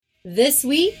This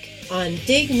week on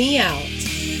Dig Me Out.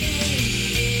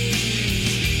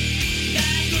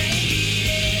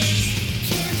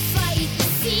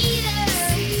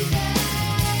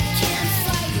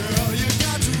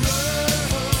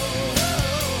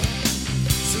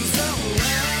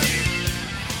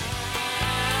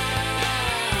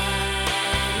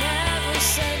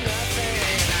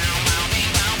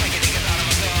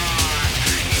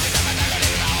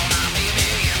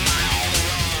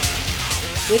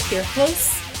 With your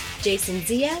hosts, Jason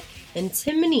Ziak and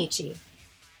Tim Minichi.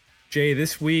 Jay,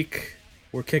 this week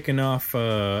we're kicking off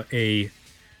a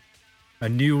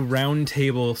new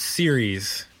Roundtable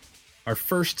series. Our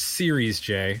first series,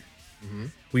 Jay.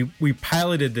 Mm-hmm. We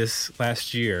piloted this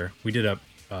last year. We did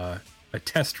a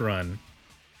test run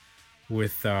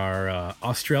with our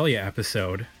Australia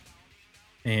episode,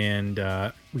 and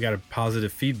we got a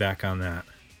positive feedback on that.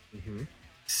 Mm-hmm.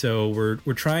 So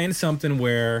we're trying something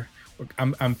where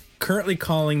I'm currently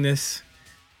calling this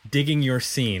Digging Your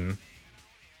Scene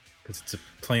because it's a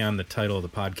play on the title of the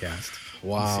podcast.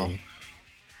 Wow.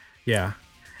 Yeah.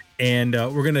 And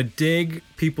we're going to dig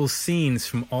people's scenes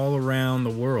from all around the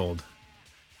world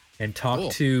and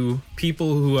talk to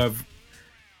people who have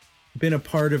been a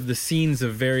part of the scenes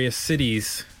of various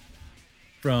cities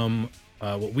from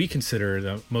what we consider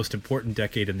the most important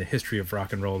decade in the history of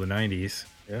rock and roll, the 90s.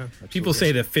 Yeah, people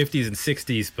say the 50s and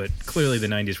 60s, but clearly the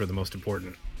 90s were the most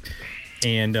important.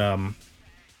 And we're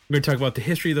going to talk about the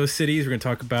history of those cities. We're going to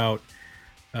talk about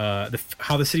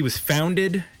how the city was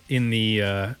founded in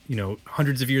the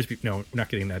hundreds of years. No, we're not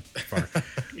getting that far.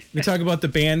 We talk about the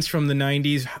bands from the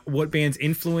 90s, what bands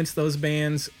influenced those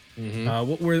bands,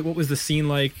 what was the scene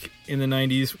like in the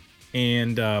 90s,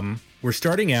 and we're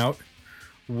starting out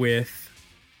with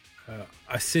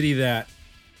a city that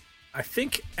I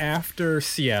think after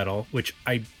Seattle, which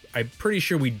I'm pretty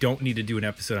sure we don't need to do an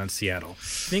episode on Seattle.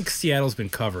 I think Seattle's been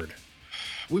covered.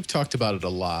 We've talked about it a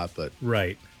lot, but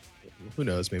right. Who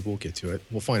knows? Maybe we'll get to it.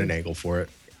 We'll find an angle for it.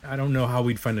 I don't know how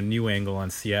we'd find a new angle on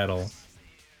Seattle.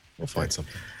 We'll find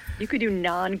something. You could do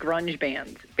non-grunge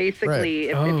bands.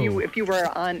 Basically, right. if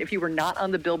you were not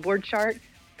on the Billboard chart,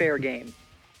 fair game.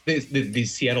 The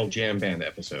Seattle Jam Band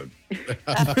episode.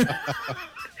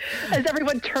 As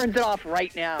everyone turns it off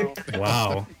right now.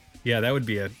 Wow. Yeah, that'd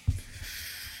be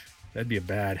a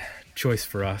bad choice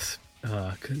for us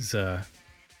because I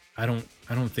don't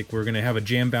think we're gonna have a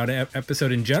jam band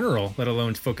episode in general, let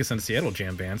alone focus on Seattle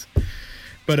jam bands.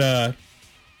 But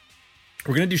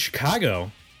we're gonna do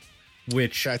Chicago,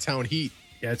 which Chi-Town Heat.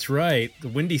 That's right, the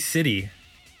Windy City.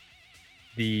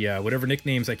 The whatever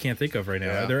nicknames I can't think of right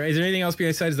now. Yeah. Is there anything else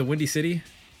besides the Windy City?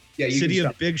 Yeah, City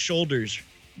of Big Shoulders.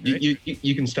 Right?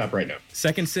 You can stop right now.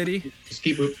 Second city. Just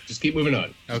keep moving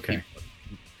on. Okay.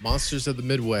 Monsters of the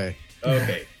Midway.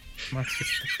 Okay.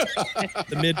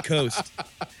 The Mid Coast.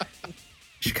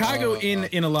 Chicago,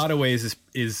 in a lot of ways,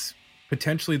 is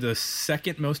potentially the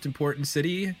second most important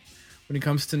city when it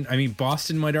comes to. I mean,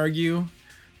 Boston might argue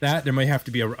that there might have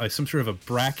to be some sort of a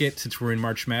bracket since we're in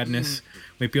March Madness.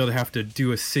 Might be able to have to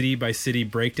do a city by city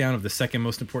breakdown of the second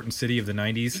most important city of the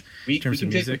 90s in terms of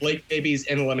music. Take the Blake Babies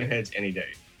and the Lemonheads any day.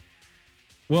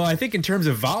 Well, I think in terms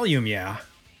of volume, yeah,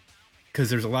 because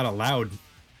there's a lot of loud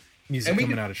music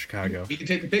coming out of Chicago. We can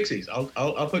take the Pixies.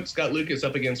 I'll put Scott Lucas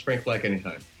up against Frank Black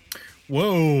anytime.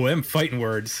 Whoa, them fighting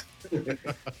words.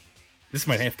 This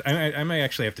might have to. I might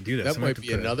actually have to do this. That might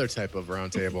be another type of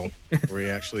roundtable where you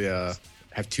actually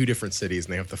have two different cities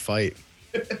and they have to fight.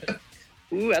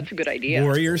 Ooh, that's a good idea.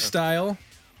 Warrior style.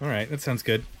 All right, that sounds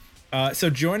good. So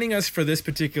joining us for this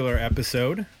particular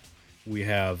episode, we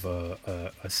have a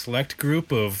select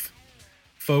group of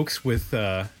folks with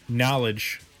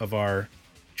knowledge of our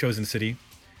chosen city,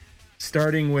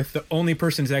 starting with the only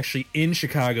person who's actually in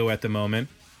Chicago at the moment,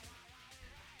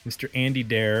 Mr. Andy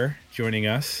Dare, joining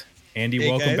us. Andy, hey,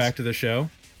 welcome guys. back to the show.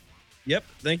 Yep,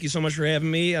 thank you so much for having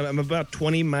me. I'm about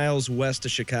 20 miles west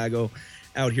of Chicago,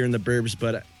 out here in the burbs,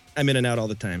 but I'm in and out all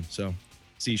the time, so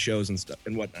see shows and stuff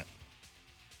and whatnot.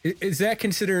 Is that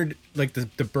considered like the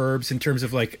burbs in terms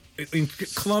of like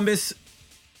Columbus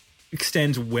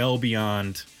extends well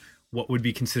beyond what would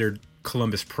be considered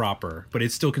Columbus proper, but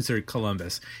it's still considered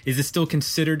Columbus. Is it still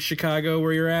considered Chicago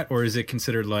where you're at, or is it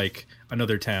considered like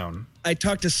another town? I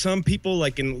talked to some people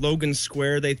like in Logan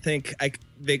Square. They think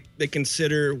they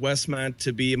consider Westmont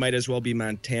to be, it might as well be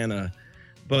Montana.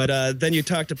 But then you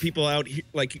talk to people out here,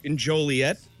 like in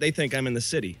Joliet, they think I'm in the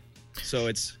city. So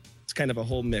it's kind of a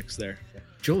whole mix there.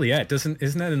 Joliet isn't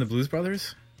that in the Blues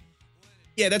Brothers?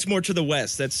 Yeah, that's more to the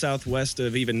west. That's southwest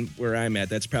of even where I'm at.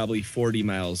 That's probably 40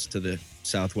 miles to the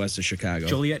southwest of Chicago.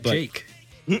 Joliet Jake.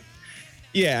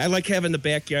 Yeah, I like having the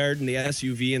backyard and the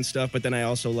SUV and stuff, but then I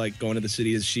also like going to the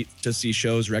city to see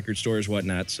shows, record stores,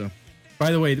 whatnot. So,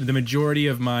 By the way, the majority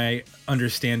of my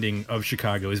understanding of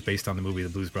Chicago is based on the movie The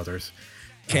Blues Brothers.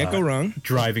 can't go wrong.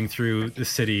 Driving through the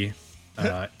city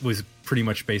was pretty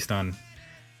much based on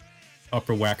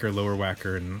Upper Wacker, Lower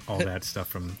Wacker, and all that stuff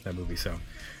from that movie. So I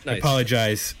Nice.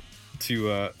 apologize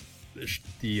to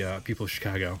the people of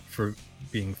Chicago for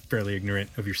being fairly ignorant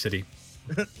of your city.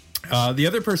 The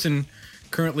other person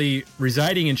currently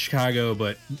residing in Chicago,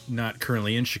 but not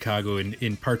currently in Chicago,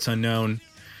 in parts unknown,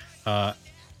 Mr.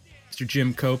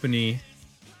 Jim Copany.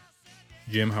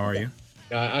 Jim, how are you?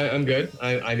 I'm good.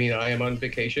 I mean, I am on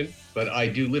vacation, but I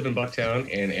do live in Bucktown.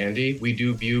 And Andy, we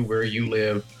do view where you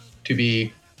live to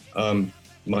be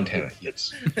Montana.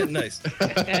 Yes. Nice.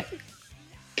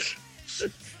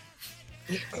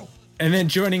 And then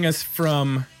joining us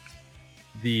from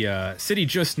the city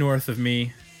just north of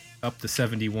me, up to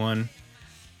 71,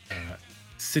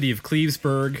 city of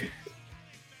Clevesburg,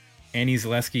 Annie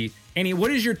Zaleski. Annie,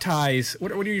 what is your ties?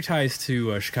 What are your ties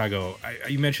to Chicago?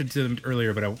 You mentioned to them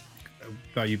earlier, but I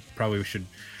thought you probably should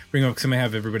bring up because I'm gonna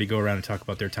have everybody go around and talk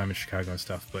about their time in Chicago and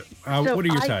stuff. But So what are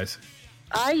your ties?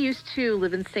 I used to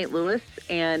live in St. Louis,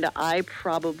 and I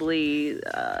probably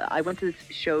I went to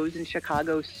shows in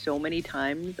Chicago so many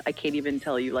times I can't even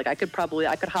tell you. Like I could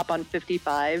hop on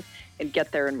 55 and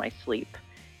get there in my sleep.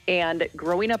 And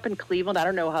growing up in Cleveland, I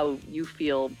don't know how you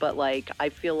feel, but like I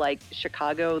feel like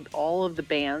Chicago, all of the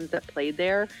bands that played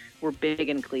there were big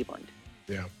in Cleveland.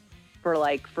 Yeah.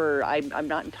 I'm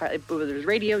not entirely, whether there's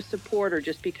radio support or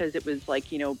just because it was like,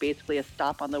 basically a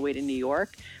stop on the way to New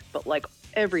York, but like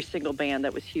every single band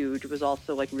that was huge was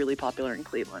also like really popular in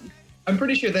Cleveland. I'm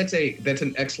pretty sure that's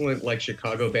an excellent like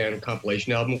Chicago band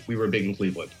compilation album. We were big in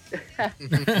Cleveland.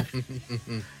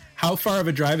 How far of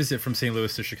a drive is it from St.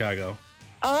 Louis to Chicago?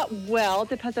 Well, it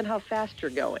depends on how fast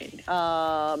you're going.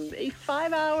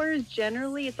 5 hours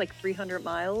generally, it's like 300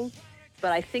 miles.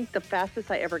 But I think the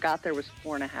fastest I ever got there was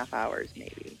 4.5 hours,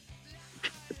 maybe.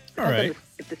 All right.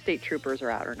 If the state troopers are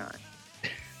out or not.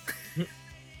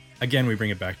 Again, we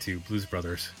bring it back to Blues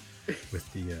Brothers with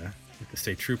the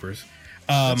state troopers.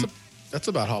 That's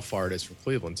about how far it is from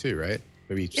Cleveland, too, right?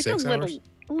 Maybe It's 6 hours?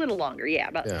 a little longer, yeah,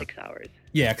 about 6 hours.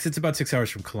 Yeah, because it's about 6 hours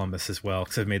from Columbus as well.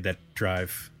 Because I've made that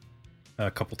drive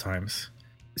a couple times.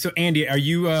 So, Andy, are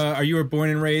you a born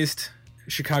and raised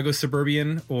Chicago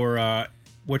suburban, or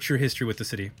what's your history with the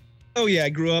city? Oh yeah, I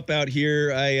grew up out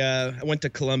here. I went to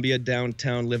Columbia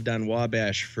downtown, lived on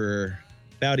Wabash for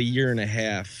about a year and a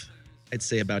half. I'd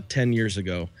say about 10 years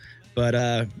ago.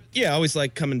 But yeah, I always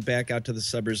like coming back out to the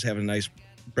suburbs, having a nice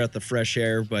breath of fresh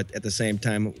air. But at the same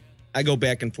time, I go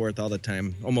back and forth all the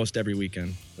time, almost every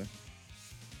weekend. So.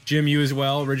 Jim, you as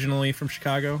well, originally from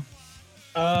Chicago?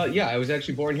 Yeah, I was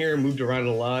actually born here, moved around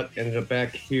a lot, ended up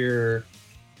back here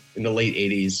in the late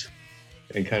 80s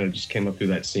and kind of just came up through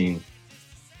that scene.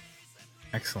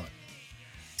 Excellent.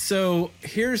 So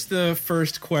here's the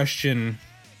first question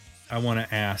I want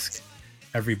to ask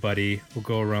everybody. We'll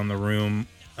go around the room.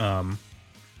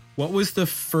 What was the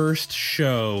first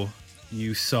show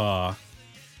you saw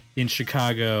in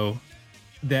Chicago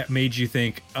that made you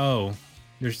think, oh,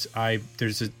 there's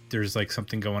like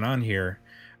something going on here,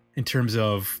 in terms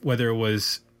of whether it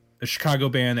was a Chicago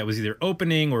band that was either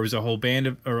opening, or it was a whole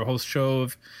band or a whole show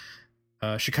of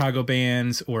Chicago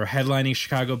bands, or a headlining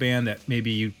Chicago band that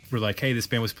maybe you were like, hey, this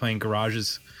band was playing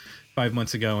garages 5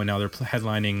 months ago and now they're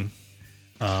headlining,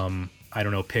 I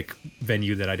don't know, pick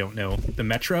venue that I don't know. The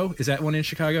Metro, is that one in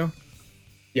Chicago?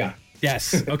 Yeah.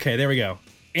 Yes. Okay, there we go.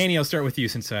 Annie, I'll start with you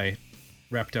since I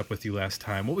wrapped up with you last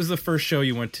time. What was the first show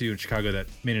you went to in Chicago that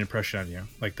made an impression on you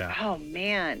like that? Oh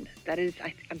man, that is.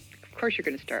 Of course, you're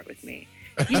going to start with me.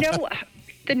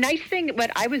 The nice thing,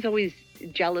 but I was always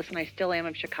jealous, and I still am,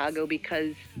 of Chicago,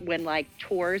 because when like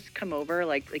tours come over,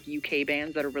 like UK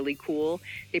bands that are really cool,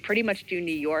 they pretty much do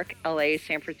New York, LA,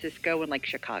 San Francisco, and like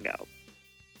Chicago.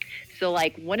 So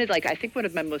like I think one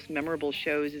of my most memorable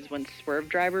shows is when Swerve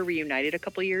Driver reunited a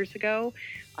couple years ago.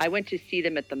 I went to see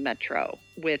them at the Metro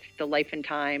with the Life and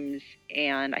Times,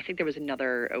 and I think there was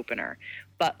another opener.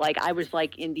 But like I was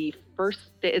like in the first,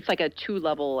 it's like a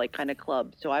 2-level like kind of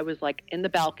club. So I was like in the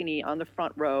balcony on the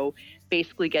front row,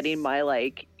 basically getting my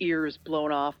like ears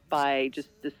blown off by just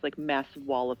this like massive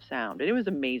wall of sound. And it was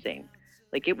amazing.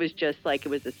 Like it was just like, it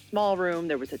was a small room.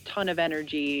 There was a ton of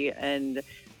energy. And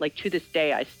like to this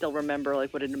day, I still remember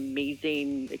like what an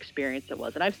amazing experience it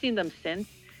was. And I've seen them since,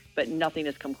 but nothing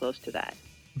has come close to that.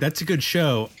 That's a good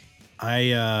show.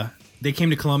 They came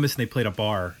to Columbus and they played a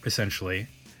bar, essentially.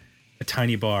 A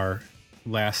tiny bar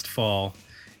last fall,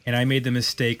 and I made the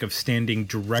mistake of standing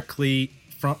directly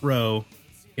front row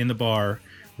in the bar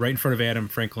right in front of Adam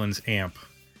Franklin's amp.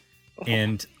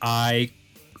 And I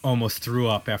almost threw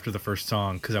up after the first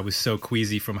song because I was so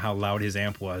queasy from how loud his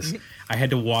amp was. I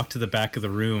had to walk to the back of the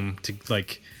room to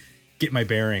like get my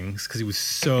bearings because he was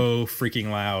so freaking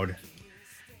loud.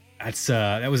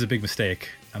 That was a big mistake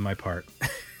on my part.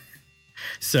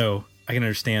 So I can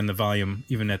understand the volume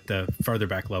even at the farther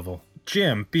back level.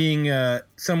 Jim, being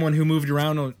someone who moved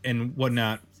around and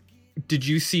whatnot, did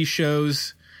you see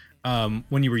shows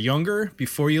when you were younger,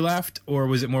 before you left, or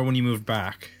was it more when you moved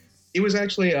back? It was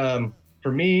actually,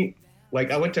 for me,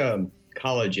 like I went to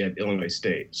college at Illinois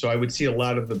State, so I would see a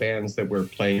lot of the bands that were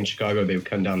playing in Chicago. They would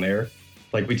come down there.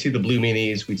 Like we'd see the Blue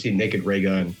Meanies, we'd see Naked Ray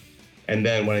Gun. And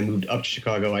then when I moved up to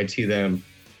Chicago, I'd see them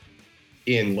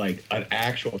in like an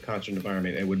actual concert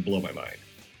environment. And it would blow my mind.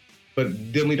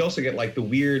 But then we'd also get like the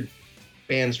weird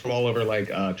bands from all over, like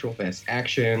Triple Fast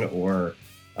Action or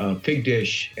Pig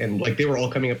Dish. And like they were all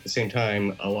coming up at the same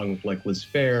time, along with like Liz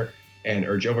Phair and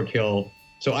Urge Overkill.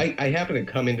 So I happened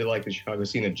to come into like the Chicago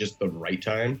scene at just the right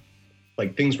time.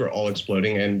 Like things were all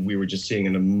exploding and we were just seeing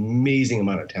an amazing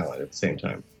amount of talent at the same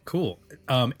time. Cool.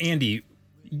 Andy,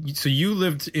 so you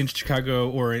lived in Chicago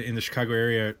or in the Chicago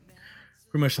area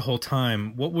pretty much the whole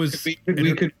time. What was...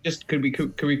 Could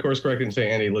we course correct and say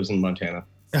Andy lives in Montana?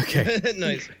 Okay.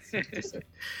 Nice.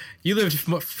 You lived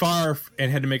far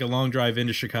and had to make a long drive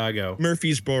into Chicago.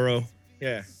 Murfreesboro.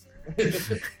 Yeah.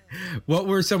 What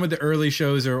were some of the early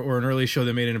shows or an early show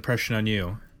that made an impression on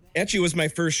you? Actually, it was my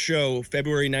first show,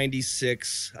 February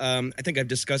 96. I think I've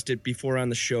discussed it before on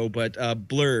the show, but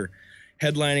Blur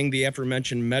headlining the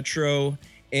aforementioned Metro.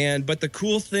 But the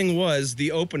cool thing was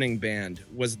the opening band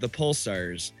was the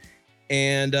Pulsars.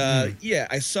 And yeah,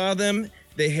 I saw them.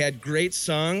 They had great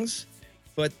songs,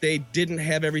 but they didn't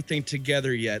have everything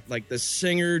together yet. Like the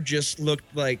singer just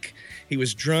looked like he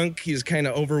was drunk. He was kind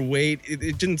of overweight.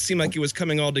 It didn't seem like it was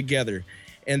coming all together.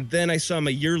 And then I saw him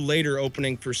a year later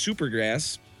opening for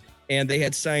Supergrass, and they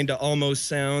had signed to Almost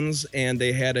Sounds, and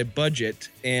they had a budget,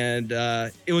 and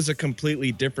it was a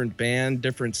completely different band,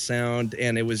 different sound,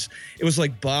 and it was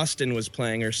like Boston was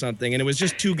playing or something, and it was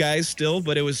just two guys still,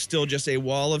 but it was still just a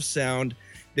wall of sound.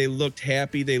 They looked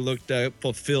happy, they looked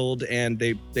fulfilled, and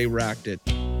they rocked it.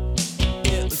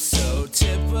 It was so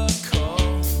typical,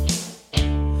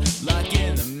 like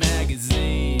in the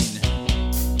magazine.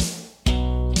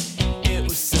 It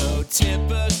was so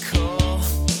typical,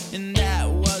 and that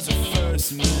was a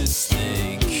first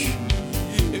mistake.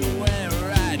 It went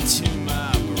right to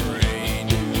my brain.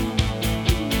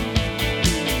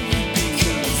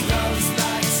 Because love's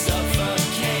like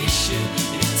suffocation.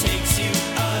 It takes you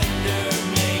under,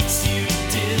 makes you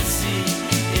dizzy.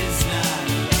 It's not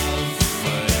love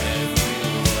for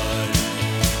everyone.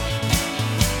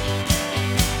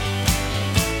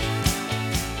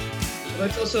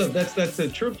 That's the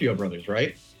Trufio brothers,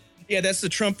 right? Yeah, that's the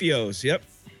Trumpios. Yep.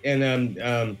 And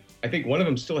I think one of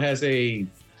them still has a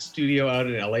studio out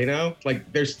in LA now.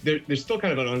 Like there's still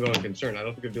kind of an ongoing concern. I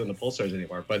don't think they're doing the Pulsars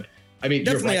anymore, but I mean,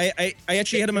 Definitely. you're right. I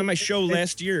actually had him on my show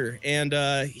last year, and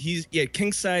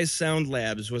King Size Sound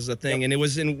Labs was the thing, and it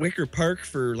was in Wicker Park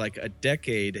for like a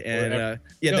decade, and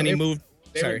then he moved.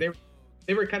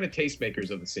 They were kind of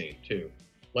tastemakers of the scene too.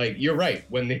 Like you're right.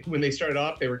 When they started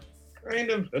off, they were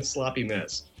kind of a sloppy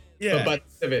mess. Yeah. But by the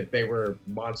end of it, they were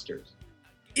monsters.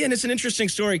 Yeah, and it's an interesting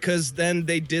story because then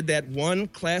they did that one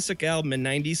classic album in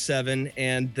 '97,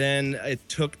 and then it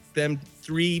took them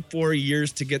 3-4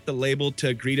 years to get the label to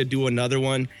agree to do another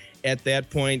one. At that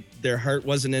point, their heart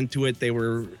wasn't into it. They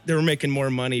were making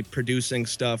more money producing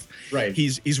stuff. Right.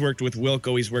 He's worked with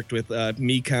Wilco. He's worked with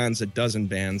Mekon's, a dozen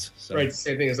bands. So. Right.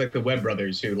 Same thing as like the Webb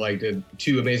brothers, who like did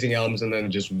 2 amazing albums and then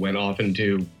just went off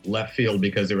into left field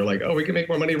because they were like, oh, we can make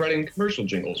more money writing commercial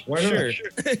jingles. Why not?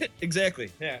 Sure. Exactly.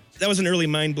 Yeah. That was an early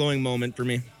mind-blowing moment for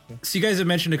me. So you guys have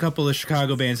mentioned a couple of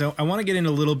Chicago bands. I want to get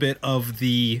into a little bit of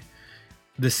the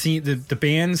scene, the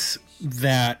bands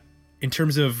that, in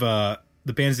terms of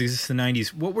the bands that exist in the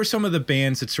 90s, what were some of the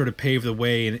bands that sort of paved the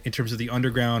way in terms of the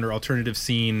underground or alternative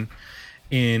scene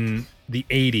in the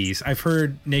 80s? I've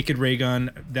heard Naked Ray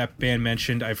Gun, that band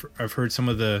mentioned. I've heard some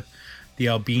of the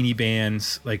Albini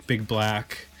bands like Big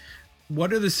Black.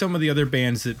 What are some of the other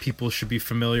bands that people should be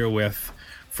familiar with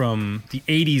from the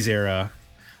 80s era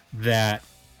that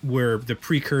were the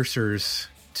precursors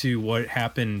to what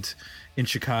happened in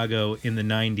Chicago in the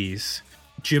 90s?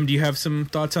 Jim, do you have some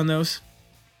thoughts on those?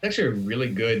 Actually really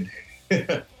good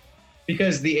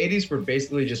because the 80s were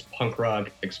basically just punk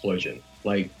rock explosion.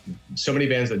 Like so many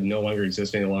bands that no longer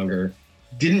exist any longer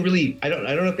didn't really, I don't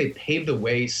know if they paved the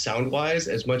way sound wise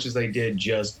as much as they did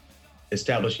just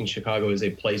establishing Chicago as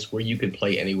a place where you could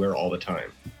play anywhere all the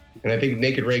time. And I think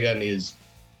Naked Ray Gun is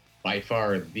by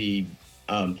far the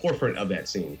forefront of that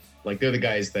scene. Like, they're the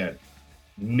guys that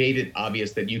made it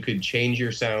obvious that you could change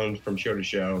your sound from show to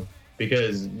show,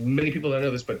 because many people don't know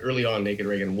this, but early on, Naked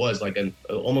Raygun was like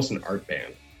almost an art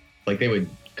band. Like, they would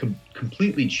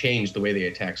completely change the way they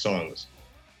attack songs.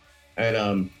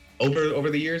 And over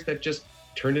the years, that just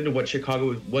turned into what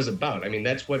Chicago was about. I mean,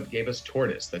 that's what gave us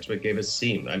Tortoise. That's what gave us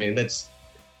Seam. I mean, that's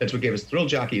what gave us Thrill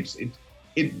Jockey.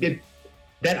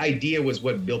 That idea was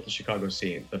what built the Chicago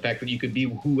scene. The fact that you could be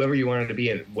whoever you wanted to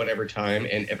be at whatever time,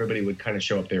 and everybody would kind of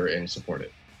show up there and support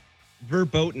it.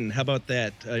 Verboten, how about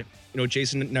that?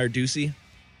 Jason Narducci.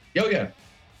 Oh yeah,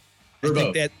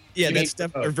 Verbo. That's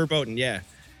stuff. Or Verboten, yeah.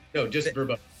 No, just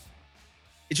Verbo.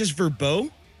 It's just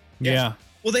Verbo. Yeah.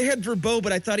 Well, they had Verbo,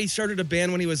 but I thought he started a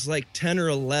band when he was like 10 or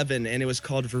 11, and it was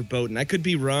called Verboten. I could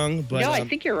be wrong, but no, I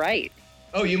think you're right.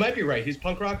 Oh, you might be right. He's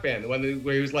punk rock band, the one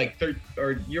where he was like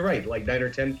you're right, like 9 or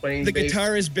 10 playing. The bass.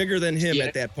 guitar is bigger than him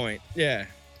at that point. Yeah.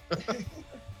 But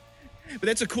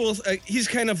that's a cool. He's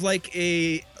kind of like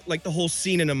the whole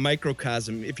scene in a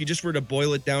microcosm. If you just were to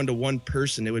boil it down to one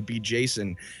person, it would be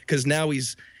Jason, because now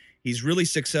he's really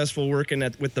successful working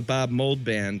with the Bob Mould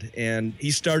Band, and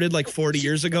he started like 40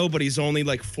 years ago, but he's only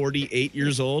like 48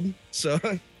 years old. So.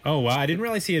 Oh wow! I didn't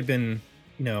realize he had been.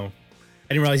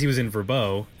 I didn't realize he was in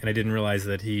Verbo, and I didn't realize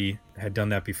that he had done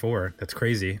that before. That's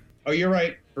crazy. Oh, you're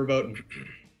right, Verboten.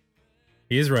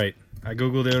 He is right. I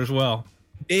googled it as well.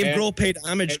 Dave Grohl paid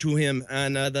homage to him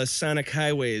on the Sonic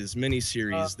Highways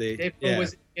miniseries. Dave Grohl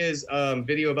was in his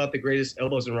video about the greatest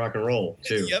elbows in rock and roll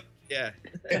too. Yep. Yeah.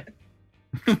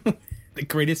 The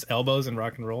greatest elbows in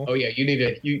rock and roll. Oh yeah,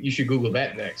 you should Google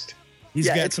that next. He's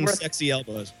got some sexy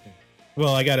elbows.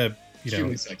 Well, I gotta,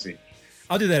 extremely sexy.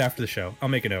 I'll do that after the show. I'll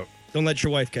make a note. Don't let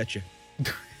your wife catch you.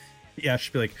 Yeah,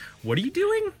 she'll be like, "What are you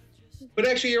doing?" But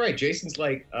actually, you're right. Jason's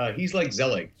like, he's like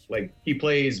Zelig. Like, he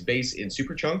plays bass in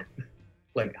Superchunk.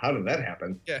 Like, how did that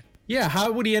happen? Yeah.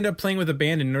 How would he end up playing with a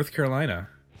band in North Carolina?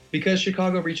 Because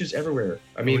Chicago reaches everywhere.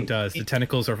 I mean, it does. The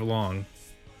tentacles are long.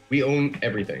 We own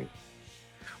everything.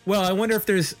 Well, I wonder if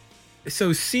there's.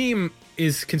 So Seam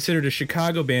is considered a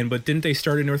Chicago band, but didn't they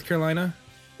start in North Carolina?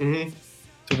 Mm-hmm.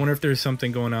 So I wonder if there's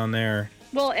something going on there.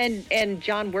 Well, and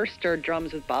John Worster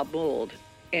drums with Bob Mould,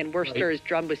 and Worster is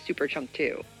drummed with Superchunk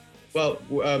too. Well,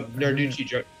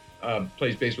 Narducci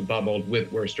plays bass with Bob Mould with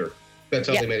Worster. That's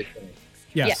how they made it.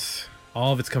 Yes.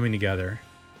 All of it's coming together.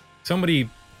 Somebody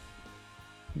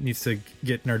needs to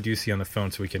get Narducci on the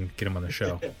phone so we can get him on the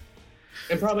show.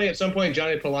 And probably at some point,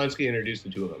 Johnny Polonsky introduced the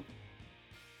two of them.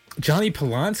 Johnny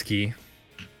Polonsky?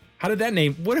 How did that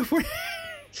name?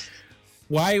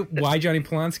 Why Johnny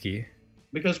Polonsky?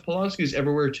 Because Polonsky's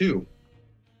everywhere too.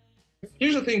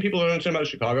 Here's the thing people don't understand about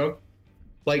Chicago.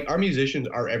 Like, our musicians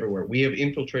are everywhere. We have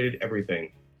infiltrated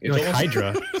everything. You're like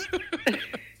Hydra.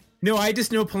 No, I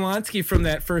just know Polonsky from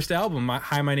that first album.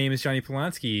 Hi, my name is Johnny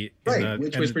Polonsky. Right,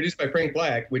 which was produced by Frank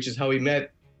Black, which is how he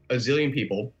met a zillion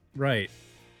people. Right.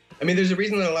 I mean, there's a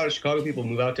reason that a lot of Chicago people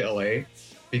move out to L.A.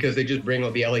 because they just bring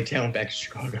all the L.A. talent back to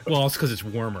Chicago. Well, it's because it's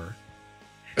warmer.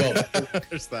 Well,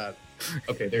 there's that.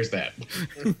 Okay, there's that.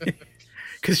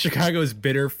 Because Chicago is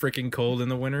bitter, freaking cold in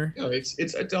the winter. No,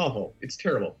 it's awful. It's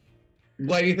terrible.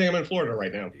 Why do you think I'm in Florida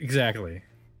right now? Exactly.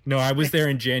 No, I was there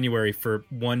in January for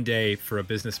one day for a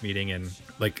business meeting, and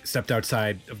like stepped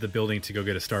outside of the building to go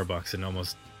get a Starbucks and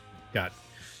almost got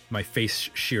my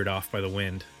face sheared off by the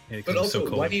wind. But also,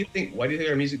 so why do you think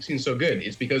our music scene's so good?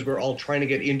 It's because we're all trying to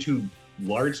get into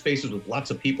large spaces with lots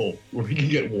of people where we can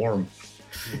get warm.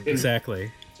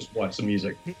 Exactly. Just watch some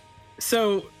music.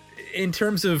 So, in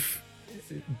terms of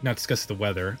not discuss the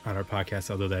weather on our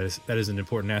podcast, although that is an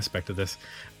important aspect of this.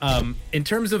 In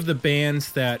terms of the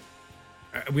bands that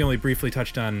we only briefly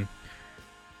touched on,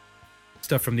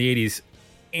 stuff from the 80s,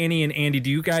 Annie and Andy, do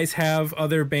you guys have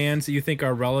other bands that you think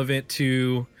are relevant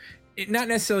to, not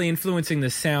necessarily influencing the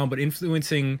sound, but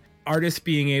influencing artists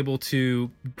being able to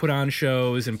put on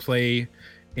shows and play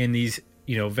in these,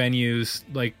 venues?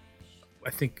 Like, I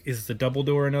think, is the Double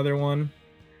Door another one?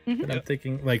 Mm-hmm. I'm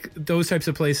thinking, like, those types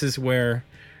of places where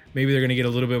maybe they're going to get a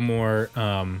little bit more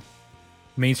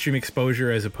mainstream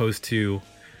exposure as opposed to,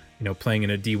 playing in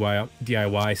a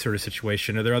DIY sort of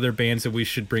situation. Are there other bands that we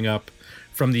should bring up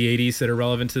from the 80s that are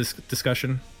relevant to this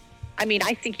discussion? I mean,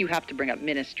 I think you have to bring up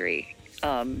Ministry,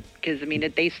 because,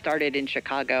 they started in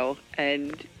Chicago,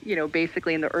 and,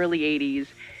 basically in the early 80s,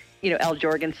 Al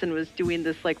Jorgensen was doing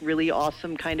this, like, really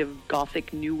awesome kind of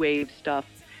gothic new wave stuff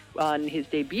on his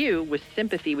debut with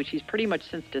Sympathy, which he's pretty much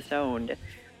since disowned.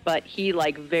 But he,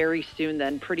 like, very soon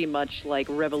then pretty much, like,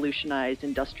 revolutionized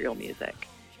industrial music.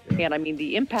 And,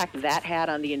 the impact that had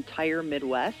on the entire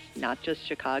Midwest, not just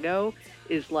Chicago,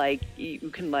 is like you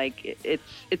can like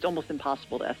it's almost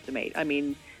impossible to estimate. I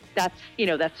mean, that's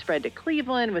that's spread to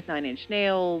Cleveland with Nine Inch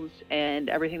Nails and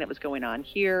everything that was going on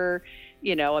here.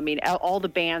 I mean, all the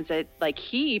bands that like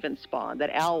he even spawned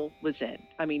that Al was in.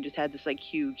 I mean, just had this like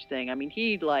huge thing. I mean,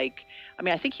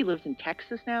 I think he lives in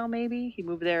Texas now. Maybe he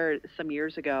moved there some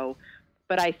years ago.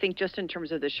 But I think just in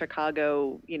terms of the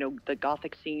Chicago, the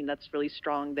Gothic scene that's really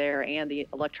strong there, and the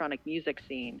electronic music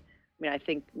scene. I mean, I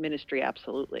think Ministry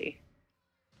absolutely.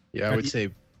 Yeah, I would say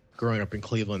growing up in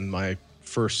Cleveland, my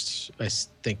first, I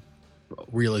think,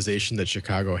 realization that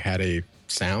Chicago had a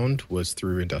sound was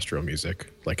through industrial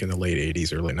music, like in the late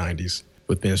 80s, early 90s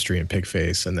with Ministry and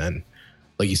Pigface. And then,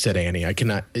 like you said, Annie,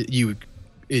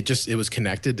 it was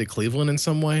connected to Cleveland in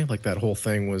some way. Like that whole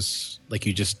thing was like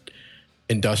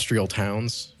industrial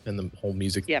towns, and the whole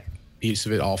music piece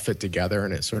of it all fit together,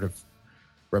 and it sort of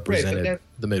represented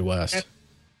the Midwest.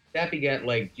 That begat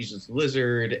like Jesus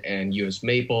Lizard and US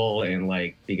Maple, and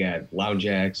like begat Lounge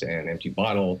Acts and Empty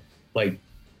Bottle. Like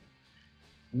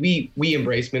we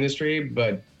embrace Ministry,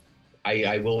 but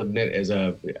I will admit, as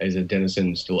a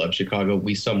denizen still of Chicago,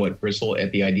 we somewhat bristle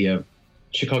at the idea of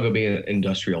Chicago being an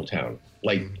industrial town.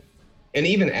 Like, and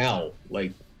even Al,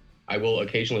 like, I will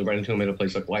occasionally run into him at a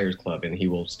place like Liars Club, and he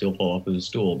will still fall off of his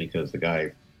stool because the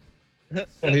guy has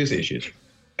his issues.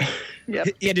 Yep.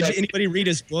 Yeah. Did anybody read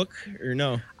his book or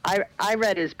no? I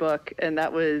read his book, and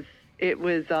it was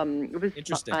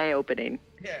interesting, eye-opening.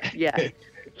 Yeah.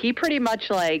 He pretty much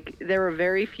like, there are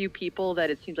very few people that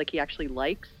it seems like he actually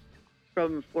likes,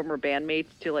 from former bandmates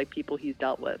to like people he's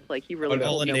dealt with. Like he really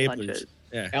all pulls no enablers. punches.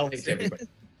 Yeah. Al hates everybody.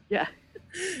 Yeah.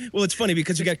 Well, it's funny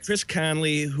because you got Chris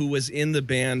Conley, who was in the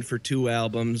band for 2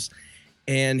 albums,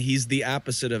 and he's the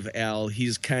opposite of Al.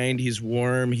 He's kind, he's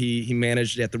warm. He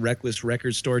managed at the Reckless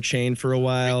record store chain for a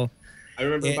while. I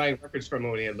remember buying records from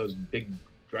him when he had those big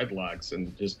dreadlocks,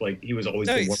 and just like he was always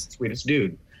the sweetest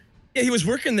dude. Yeah, he was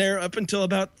working there up until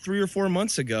about 3 or 4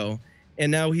 months ago, and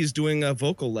now he's doing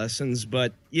vocal lessons.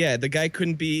 But yeah, the guy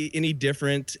couldn't be any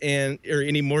different or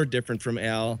any more different from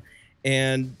Al.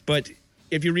 But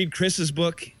if you read Chris's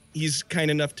book, he's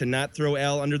kind enough to not throw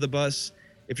Al under the bus.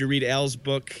 If you read Al's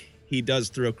book, he does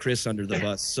throw Chris under the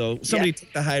bus. So somebody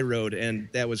took the high road, and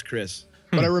that was Chris.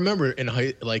 But I remember in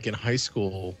high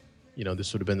school,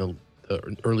 this would have been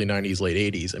the early 90s,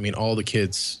 late 80s. I mean, all the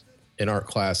kids in art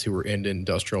class who were into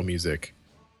industrial music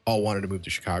all wanted to move to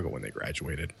Chicago when they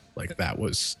graduated. Like that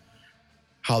was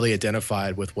how they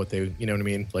identified with what they, you know what I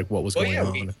mean? Like what was going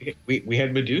on. We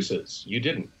had Medusas. You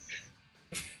didn't.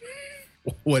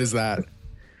 What is that?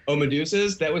 Oh,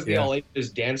 Medusas? That was the all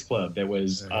ages dance club. That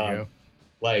was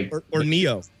like or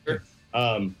Neo.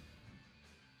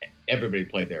 Everybody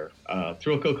played there.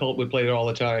 Thrill Kill Cult would play there all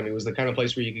the time. It was the kind of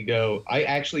place where you could go. I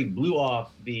actually blew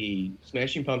off the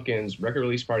Smashing Pumpkins record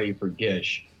release party for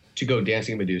Gish to go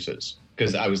dancing Medusas,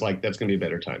 because I was like, that's going to be a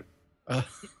better time.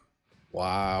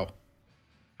 Wow.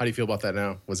 How do you feel about that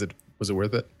now? Was it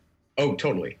worth it? Oh,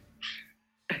 totally.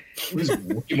 It was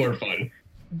way more fun.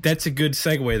 That's a good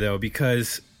segue, though,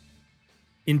 because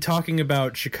in talking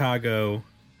about Chicago,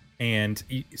 and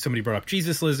somebody brought up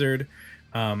Jesus Lizard,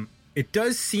 it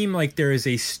does seem like there is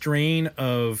a strain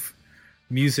of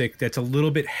music that's a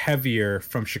little bit heavier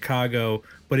from Chicago,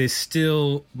 but is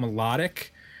still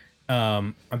melodic.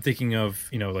 I'm thinking of,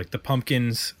 like the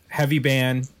Pumpkins, heavy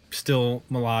band, still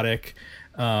melodic.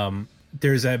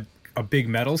 There's a big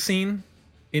metal scene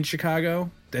in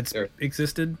Chicago that's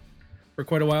existed for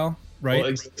quite a while. Right?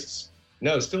 Well,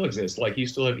 no, it still exists. Like you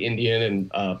still have Indian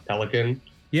and Pelican.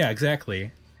 Yeah,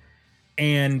 exactly.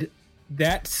 And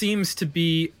that seems to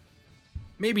be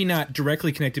maybe not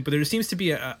directly connected, but there seems to be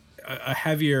a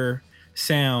heavier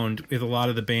sound with a lot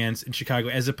of the bands in Chicago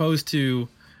as opposed to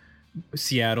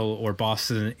Seattle or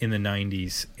Boston in the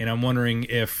 90s. And I'm wondering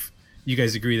if you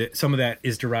guys agree that some of that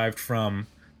is derived from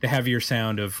the heavier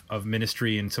sound of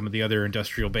Ministry and some of the other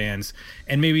industrial bands.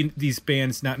 And maybe these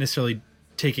bands not necessarily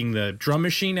taking the drum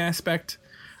machine aspect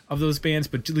of those bands,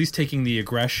 but at least taking the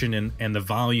aggression and the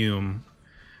volume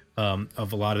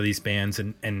of a lot of these bands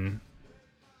and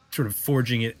sort of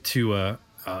forging it to a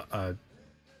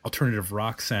alternative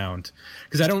rock sound.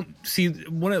 Because I don't see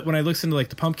when I listen to like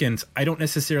the Pumpkins, I don't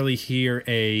necessarily hear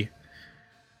they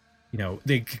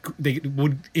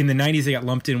would in the 90s they got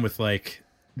lumped in with like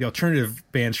the alternative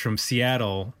bands from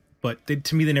Seattle, but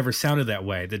to me they never sounded that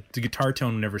way. The guitar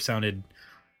tone never sounded.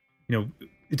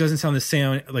 It doesn't sound the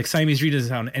same. Like Siamese Reed doesn't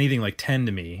sound anything like 10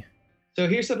 to me. So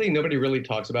here's something nobody really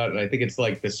talks about, and I think it's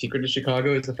like the secret of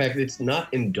Chicago is the fact that it's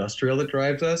not industrial that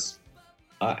drives us.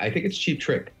 I think it's Cheap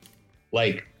Trick.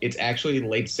 Like, it's actually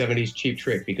late 70s Cheap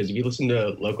Trick, because if you listen to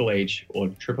Local H or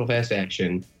Triple Fast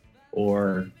Action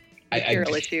or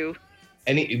Material issue.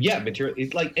 Material.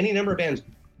 It's like any number of bands.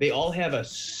 They all have a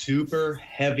super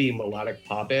heavy melodic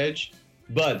pop edge,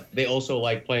 but they also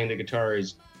like playing the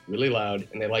guitars really loud,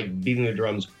 and they like beating the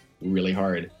drums really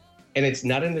hard. And it's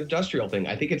not an industrial thing.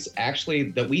 I think it's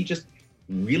actually that we just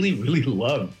really, really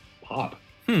love pop,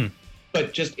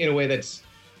 but just in a way that's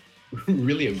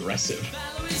really aggressive.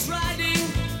 Valerie's riding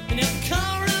in a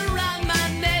car around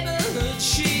my neighborhood.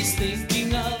 She's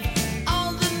thinking of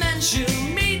all the men she'll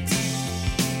meet.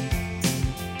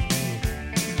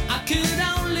 I could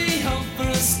only hope for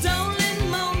a stolen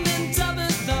moment of her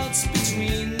thoughts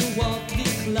between the walk, the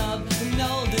club, and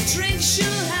all the drinks she'll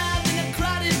have in a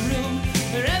crowded room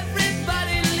where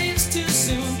everybody leaves too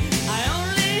soon. I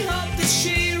only hope that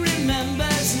she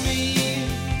remembers me.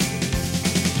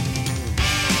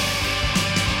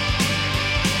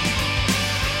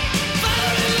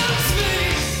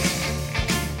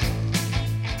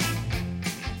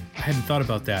 I hadn't thought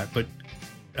about that, but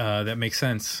that makes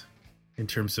sense in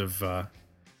terms of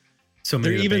so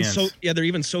many of the bands. They're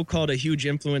even so-called a huge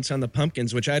influence on the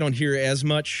Pumpkins, which I don't hear as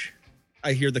much.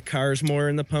 I hear the Cars more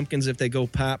in the Pumpkins if they go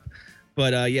pop.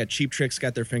 But Cheap Trick's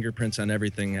got their fingerprints on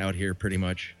everything out here pretty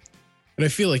much. And I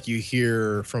feel like you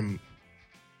hear from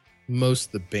most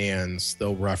of the bands,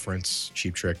 they'll reference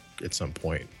Cheap Trick at some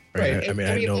point. Right. I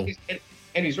know.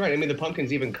 And he's right. I mean, the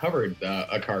Pumpkins even covered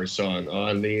a Cars song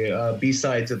on the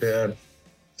B-sides of the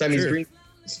Siamese Dream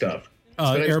stuff.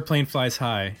 Airplane Flies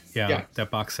High. Yeah, that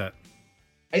box set.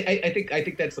 I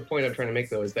think that's the point I'm trying to make,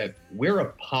 though, is that we're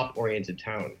a pop-oriented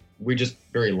town. We're just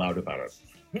very loud about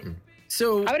it.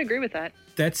 So I would agree with that.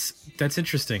 That's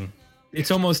interesting.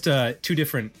 It's almost two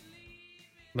different,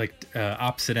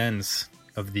 opposite ends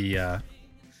of the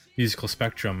musical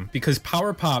spectrum, because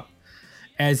power pop,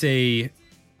 as a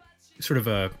sort of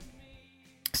a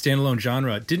standalone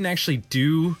genre, didn't actually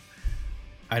do,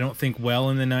 I don't think, well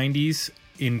in the 90s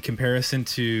in comparison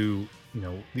to,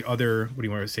 the other, what do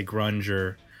you want to say, grunge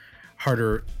or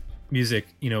harder music.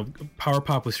 Power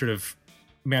pop was sort of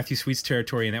Matthew Sweet's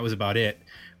territory, and that was about it.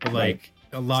 But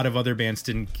a lot of other bands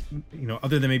didn't,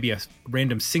 other than maybe a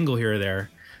random single here or there,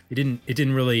 it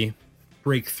didn't really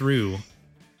break through.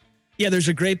 Yeah, there's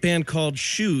a great band called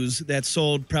Shoes that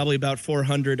sold probably about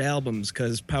 400 albums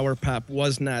because power pop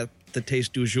was not the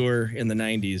taste du jour in the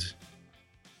 90s.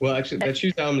 Well, actually, that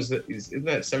Shoes album isn't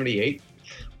that 78?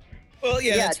 Well,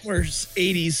 yeah, it's more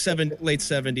 80s, late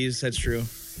 70s. That's true.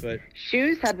 But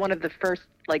Shoes had one of the first,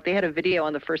 they had a video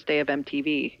on the first day of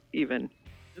MTV, even.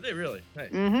 Did they really? Nice.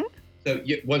 Mm-hmm. So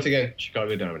once again,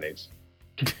 Chicago dominates.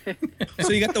 So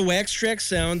you got the Wax Track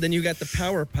sound, then you got the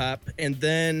power pop, and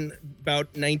then about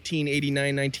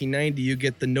 1989, 1990, you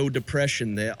get the No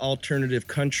Depression, the alternative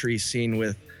country scene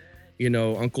with,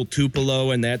 Uncle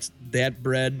Tupelo, and that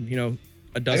bred,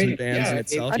 a dozen bands in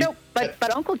itself. I know,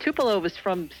 but Uncle Tupelo was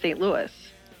from St. Louis.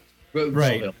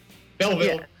 Right.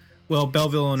 Belleville. Yeah. Well,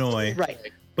 Belleville, Illinois. Right.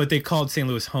 But they called St.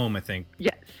 Louis home, I think.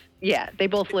 Yes. Yeah, they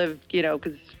both lived,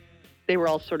 because they were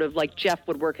all sort of Jeff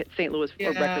would work at St. Louis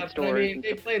record stores. I mean,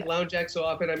 they played Lounge Act so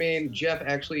often. I mean, Jeff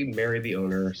actually married the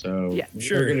owner, so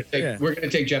we're gonna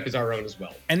take Jeff as our own as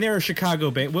well. And they're a Chicago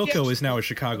band. Wilco is now a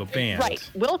Chicago band. Right.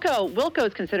 Wilco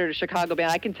is considered a Chicago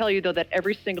band. I can tell you though that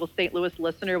every single St. Louis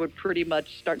listener would pretty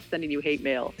much start sending you hate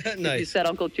mail if you said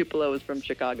Uncle Tupelo was from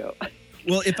Chicago.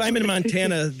 Well, if I'm in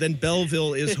Montana, then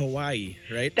Belleville is Hawaii,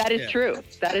 right? That is true.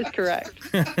 That is correct.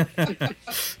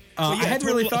 I hadn't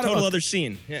really thought about other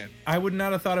scene. Yeah, I would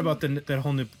not have thought about that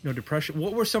whole No Depression.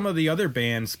 What were some of the other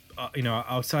bands?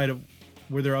 Outside of,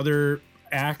 were there other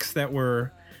acts that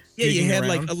were? Yeah, you had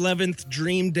around? 11th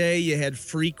Dream Day. You had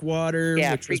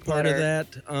Freakwater, which was part of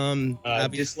that.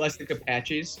 Dyslexic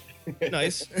Apaches.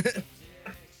 Nice.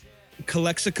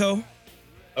 Calexico.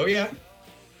 Oh yeah.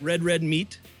 Red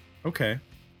Meat. Okay,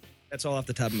 that's all off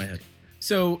the top of my head.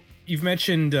 So you've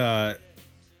mentioned.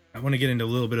 I want to get into a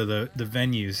little bit of the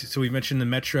venues. So we mentioned the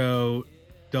Metro,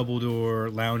 Double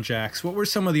Door, Lounge Acts. What were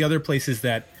some of the other places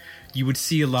that you would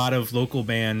see a lot of local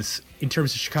bands in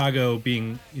terms of Chicago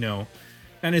being, not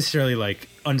necessarily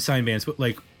unsigned bands, but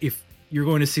if you're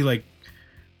going to see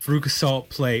Veruca Salt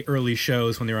play early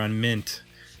shows when they were on Mint,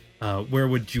 where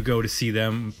would you go to see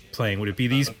them playing? Would it be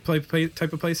these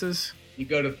type of places? You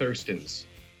go to Thurston's.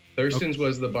 Thurston's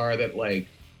was the bar that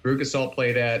Veruca Salt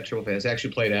played at, Triple Fast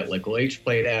actually played at, Lil H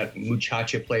played at,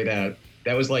 Muchacha played at.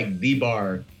 That was the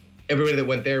bar. Everybody that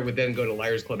went there would then go to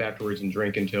Liars Club afterwards and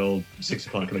drink until 6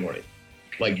 o'clock in the morning.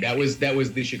 That was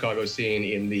the Chicago scene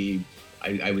in the,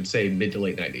 I would say, mid to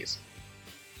late 90s.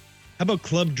 How about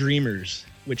Club Dreamers,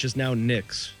 which is now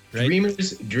Nick's, right?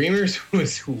 Dreamers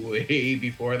was way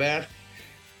before that.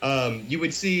 You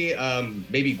would see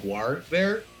maybe Guar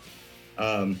there.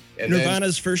 And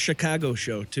Nirvana's first Chicago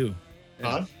show too.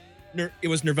 Huh? It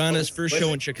was Nirvana's first was show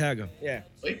it? in Chicago. Yeah.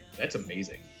 Wait, that's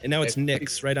amazing. And now it's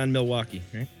Nick's right on Milwaukee,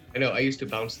 right? I know. I used to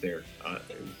bounce there,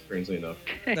 strangely enough.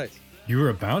 Nice. You were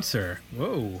a bouncer.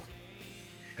 Whoa.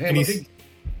 Hey, And I'm a he's- big,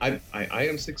 I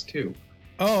am 6'2".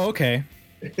 Oh, okay.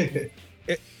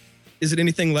 Is it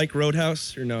anything like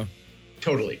Roadhouse or no?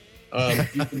 Totally. Wait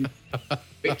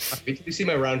till you see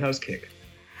my roundhouse kick.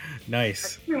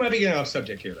 Nice. We might be getting off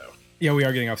subject here, though. Yeah, we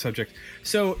are getting off subject.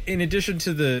 So, in addition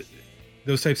to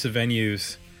those types of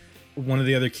venues, one of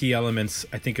the other key elements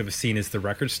I think of a scene is the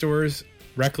record stores.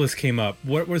 Reckless came up.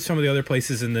 What were some of the other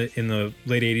places in the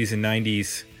late 80s and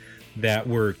 90s that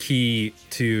were key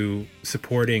to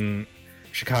supporting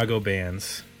Chicago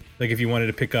bands? Like if you wanted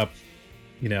to pick up,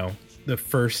 the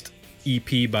first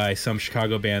EP by some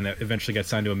Chicago band that eventually got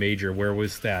signed to a major, where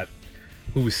was that?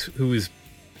 Who was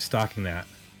stocking that?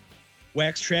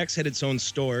 Wax Trax had its own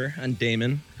store on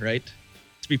Damon, right?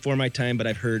 It's before my time, but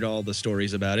I've heard all the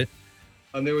stories about it.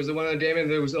 There was the one on Damon.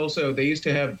 There was also, they used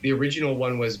to have, the original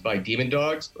one was by Demon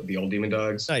Dogs, the old Demon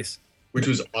Dogs. Nice. Which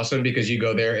was awesome because you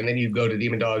go there and then you go to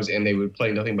Demon Dogs and they would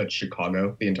play nothing but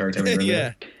Chicago the entire time.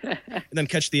 Yeah. And then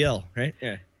catch the L, right?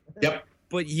 Yeah. Yep.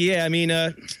 But yeah, I mean,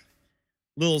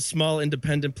 little small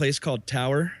independent place called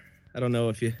Tower. I don't know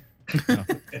if you... No.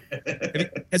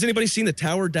 Has anybody seen the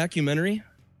Tower documentary?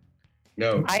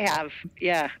 No. I have.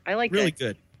 Yeah, I like Really it.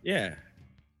 good. Yeah.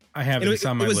 I haven't. And It's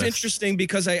on my it was list. interesting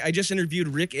because I just interviewed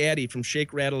Rick Addy from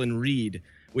Shake, Rattle, and Reed,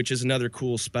 which is another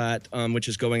cool spot, which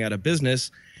is going out of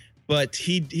business. But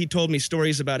he told me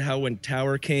stories about how when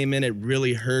Tower came in, it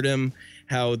really hurt him,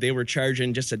 how they were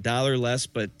charging just $1 less,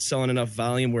 but selling enough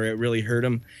volume where it really hurt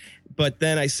him. But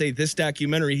then I say this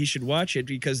documentary, he should watch it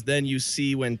because then you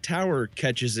see when Tower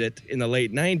catches it in the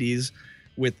late 90s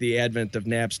with the advent of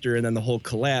Napster and then the whole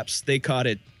collapse, they caught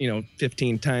it,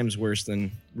 15 times worse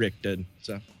than Rick did.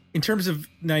 So In terms of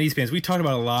 90s bands, we talked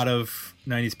about a lot of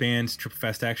 90s bands, Triple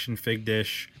Fast Action, Fig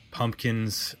Dish,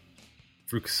 Pumpkins,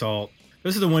 Fruit Salt.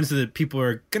 Those are the ones that people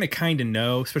are going to kind of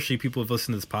know, especially people who've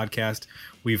listened to this podcast.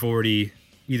 We've already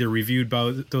either reviewed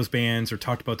about those bands or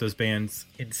talked about those bands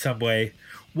in some way.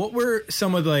 What were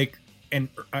some of and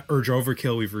Urge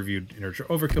Overkill, we've reviewed an Urge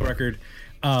Overkill record.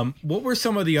 What were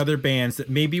some of the other bands that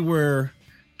maybe were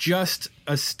just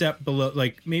a step below,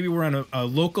 like maybe we're on a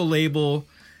local label,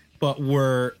 but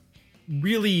were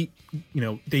really,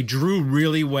 they drew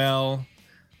really well.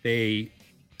 They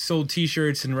sold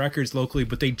t-shirts and records locally,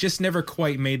 but they just never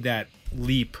quite made that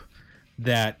leap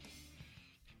that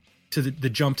to the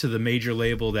jump to the major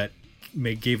label that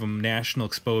gave them national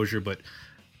exposure. But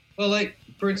well,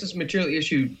 for instance, Material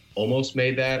Issue almost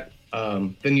made that.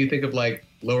 Then you think of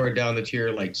lower down the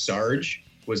tier, like Sarge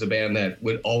was a band that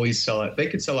would always sell out. They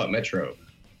could sell out Metro,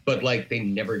 but they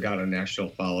never got a national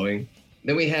following.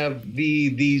 Then we have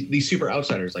the super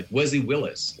outsiders like Wesley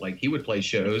Willis. He would play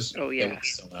shows. Oh, yeah. That would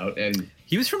sell out. And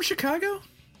he was from Chicago?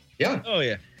 yeah. Oh,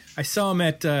 yeah. I saw him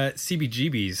at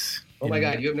CBGB's. Oh my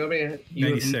God. You have no idea.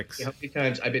 96. How many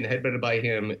times I've been headbutted by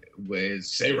him with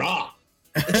Say Raw.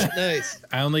 Nice.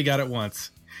 I only got it once.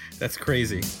 That's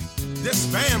crazy. This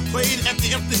band played at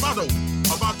the Empty Bottle.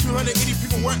 About 280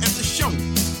 people were at the show.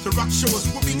 The rock show was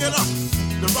whooping it up.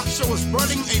 The rock show was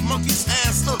burning a monkey's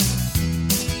ass up.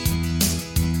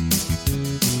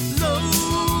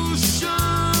 Lotion,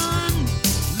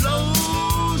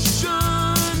 lotion,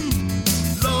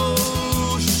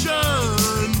 lotion,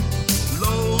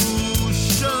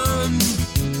 lotion.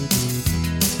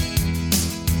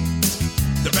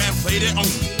 The band played it on.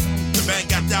 The band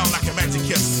got down like a magic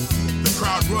kiss. The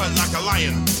crowd roared like a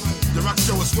lion. The rock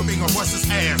show was whooping a horse's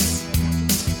ass.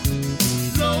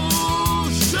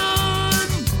 Lotion,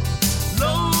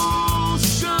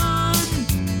 lotion,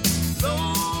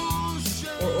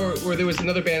 lotion. Or there was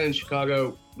another band in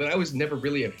Chicago that I was never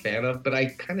really a fan of, but I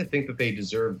kind of think that they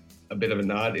deserve a bit of a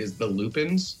nod, is the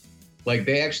Lupins.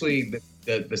 They actually,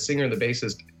 the singer and the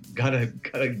bassist got a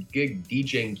gig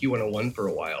DJing Q101 for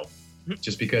a while,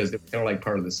 just because they were kind of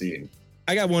part of the scene.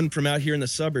 I got one from out here in the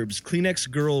suburbs, Kleenex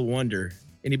Girl Wonder.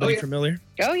 Anybody familiar?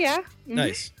 Oh, yeah. Mm-hmm.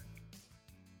 Nice.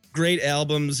 Great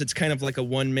albums. It's kind of like a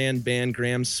one-man band.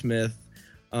 Graham Smith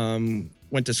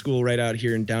went to school right out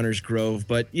here in Downers Grove.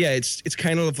 But yeah, it's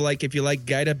kind of like if you like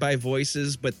Guided by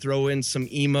Voices, but throw in some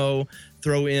emo,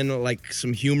 throw in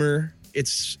some humor.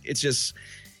 It's just...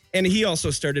 And he also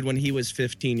started when he was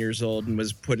 15 years old and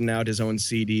was putting out his own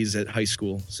CDs at high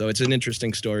school. So it's an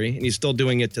interesting story, and he's still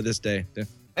doing it to this day.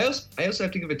 I also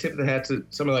have to give a tip of the hat to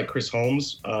someone like Chris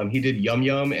Holmes. He did Yum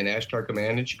Yum and Ashtar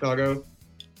Command in Chicago.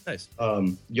 Nice.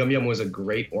 Yum Yum was a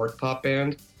great orc pop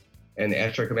band, and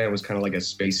Ashtray Command was kind of like a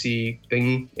spacey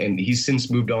thing. And he's since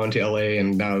moved on to LA,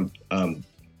 and now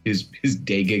his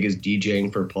day gig is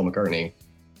DJing for Paul McCartney.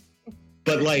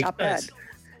 But like, Not bad.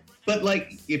 but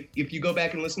like, if you go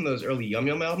back and listen to those early Yum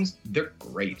Yum albums, they're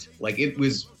great. Like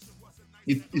it's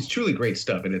truly great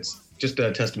stuff, and it's just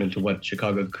a testament to what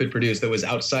Chicago could produce that was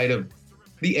outside of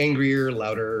the angrier,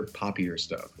 louder, poppier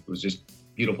stuff. It was just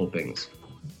beautiful things.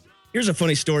 Here's a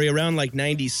funny story. Around like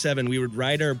 97, we would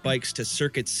ride our bikes to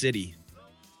Circuit City.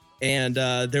 And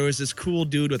there was this cool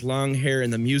dude with long hair in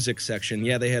the music section.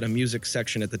 Yeah, they had a music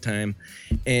section at the time.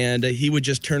 And he would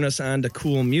just turn us on to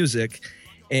cool music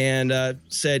and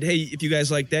said, hey, if you guys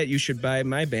like that, you should buy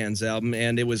my band's album.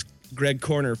 And it was Greg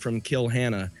Corner from Kill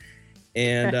Hannah.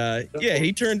 And yeah,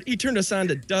 he turned us on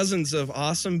to dozens of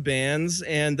awesome bands.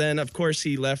 And then, of course,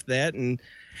 he left that. And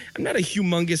I'm not a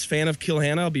humongous fan of Kill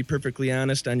Hannah. I'll be perfectly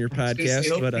honest on your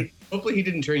podcast. Hopefully he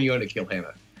didn't turn you on to Kill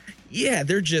Hannah. Yeah,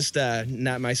 they're just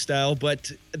not my style.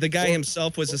 But the guy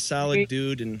himself was a solid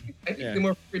dude. And I think the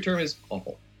more appropriate term is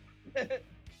awful.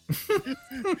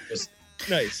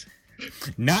 Nice.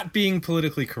 Not being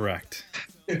politically correct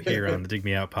here on the Dig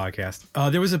Me Out podcast.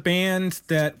 There was a band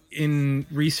that, in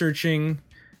researching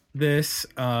this,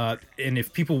 and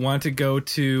if people want to go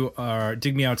to our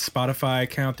Dig Me Out Spotify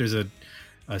account, there's a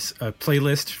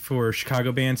playlist for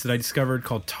Chicago bands that I discovered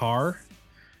called Tar.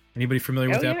 Anybody familiar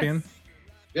with that band?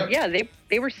 Yep. Yeah,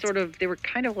 they were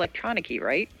kind of electronic-y,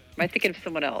 right? Am I thinking of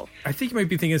someone else? I think you might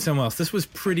be thinking of someone else. This was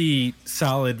pretty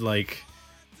solid, like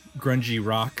grungy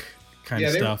rock kind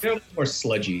of stuff. They're more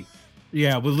sludgy.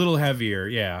 Yeah, but a little heavier,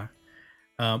 yeah.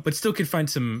 But still could find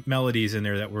some melodies in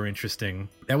there that were interesting.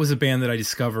 That was a band that I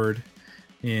discovered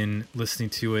in listening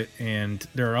to it, and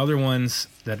there are other ones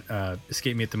that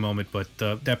escape me at the moment, but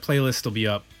that playlist will be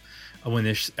up when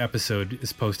this episode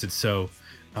is posted, so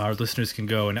our listeners can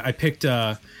go. And I picked,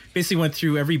 basically went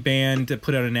through every band that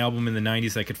put out an album in the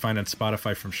 90s I could find on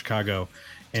Spotify from Chicago,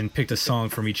 and picked a song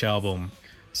from each album.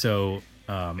 So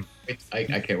I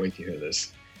can't wait to hear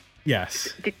this. Yes.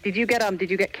 Did you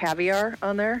get Caviar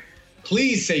on there?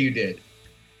 Please say you did.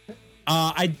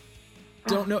 I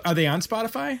don't know. Are they on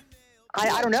Spotify?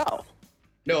 I don't know.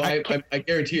 No, I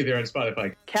guarantee you they're on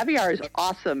Spotify. Caviar is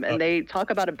awesome, and they talk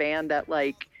about a band that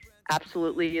like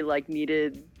absolutely like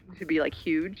needed to be like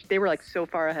huge. They were like so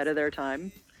far ahead of their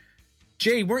time.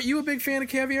 Jay, weren't you a big fan of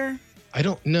Caviar? I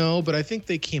don't know, but I think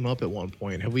they came up at one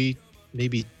point. Have we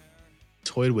maybe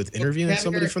toyed with interviewing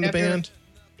somebody from the band?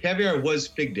 Caviar was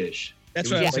Fig Dish. That's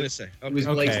what I was going to say. It was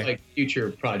Blake's like future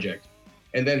project,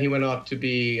 and then he went off to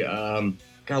be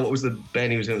what was the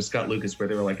band he was in with Scott Lucas, where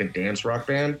they were like a dance rock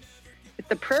band? It's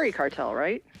the Prairie Cartel,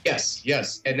 right?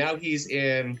 Yes. And now he's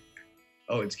in.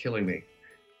 Oh, it's killing me.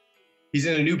 He's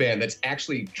in a new band that's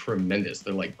actually tremendous.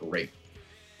 They're like great,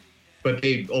 but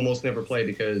they almost never play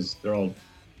because they're all,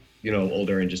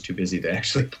 older and just too busy to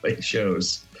actually play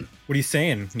shows. What are you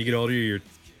saying? When you get older, you're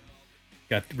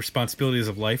got the responsibilities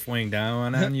of life weighing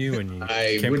down on you, and you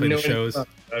can't play the shows. I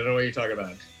don't know what you're talking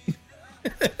about.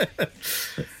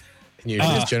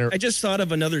 I just thought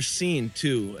of another scene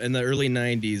too in the early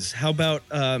 90s. How about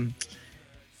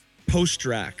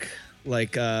post-rock,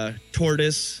 like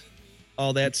Tortoise,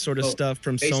 all that sort of stuff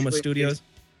from Soma Studios?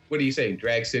 What are you saying?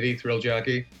 Drag City, Thrill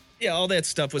Jockey? Yeah, all that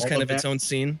stuff was kind of its own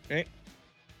scene, right?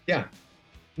 Yeah.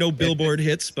 No Billboard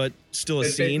hits, but still a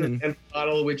scene. And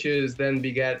Bottle, which is then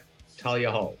begat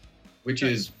Talia Hall, which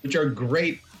are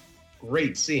great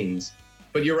scenes.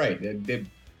 But you're right.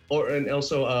 And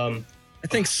also, I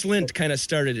think Slint kind of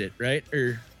started it, right?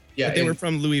 They were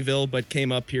from Louisville, but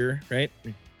came up here, right?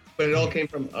 But it all came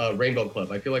from Rainbow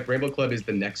Club. I feel like Rainbow Club is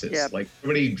the nexus. Yeah. Like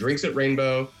everybody drinks at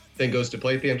Rainbow, then goes to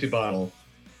play at the Empty Bottle,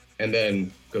 and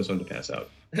then goes home to pass out.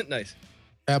 Nice.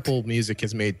 Apple Music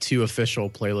has made 2 official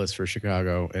playlists for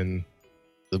Chicago, and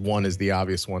the one is the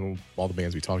obvious one, all the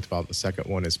bands we talked about. The second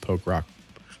one is post-rock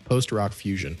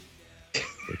fusion,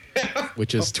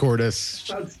 which is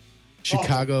Tortoise,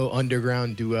 Chicago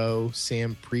underground duo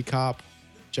Sam Prekop,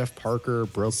 Jeff Parker,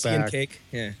 Brokeback, Cake,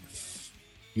 yeah,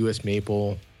 U.S.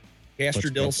 Maple, Gaster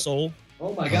Del Sol.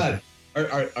 Oh my God,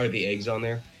 are the eggs on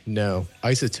there? No,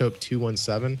 Isotope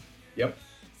 217. Yep.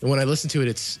 And when I listen to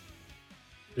it,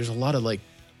 there's a lot of like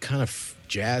kind of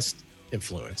jazz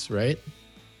influence, right?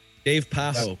 Dave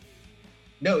Pajo.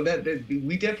 No, that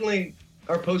we definitely,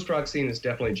 our post-rock scene is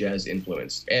definitely jazz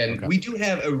influenced, and we do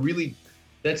have a really.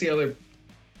 That's the other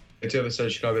side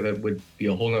of Chicago that would be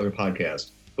a whole nother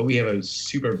podcast. But we have a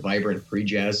super vibrant free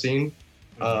jazz scene.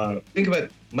 Think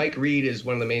about Mike Reed is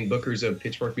one of the main bookers of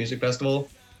Pitchfork Music Festival,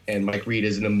 and Mike Reed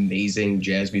is an amazing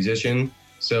jazz musician.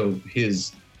 So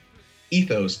his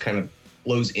ethos kind of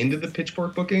flows into the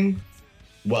Pitchfork booking.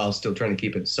 while still trying to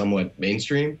keep it somewhat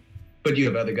mainstream. But you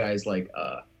have other guys like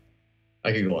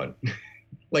I could go on.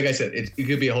 Like I said, it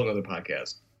could be a whole other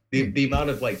podcast. The amount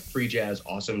of like free jazz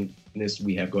awesomeness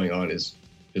we have going on is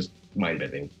just mind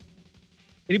bending.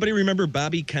 Anybody remember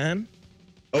Bobby Kahn?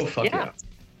 Oh fuck yeah!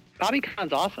 Bobby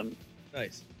Kahn's awesome.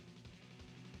 Nice.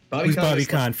 Who's Bobby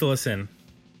Kahn? Fill us in.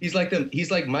 He's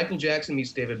like Michael Jackson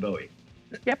meets David Bowie.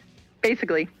 Yep,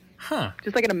 basically. Huh.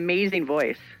 Just like an amazing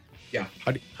voice. Yeah.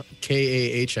 How do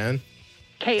Kahn?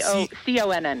 Konn.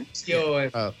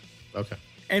 Oh, okay.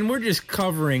 And we're just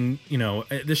covering,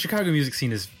 the Chicago music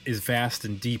scene is vast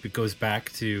and deep. It goes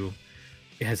back to,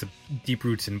 it has deep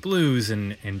roots in blues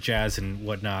and jazz and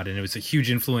whatnot. And it was a huge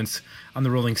influence on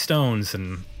the Rolling Stones.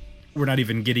 And we're not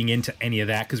even getting into any of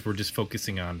that because we're just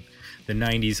focusing on the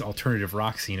 90s alternative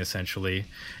rock scene, essentially.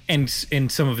 And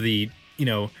some of the,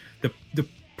 the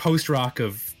post-rock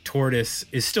of Tortoise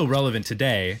is still relevant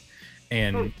today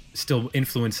and still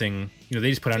influencing, they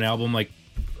just put out an album like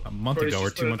a month ago or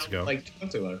 2 months ago. Like 2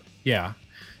 months ago. Yeah.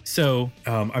 So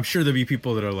I'm sure there'll be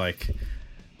people that are like,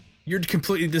 you're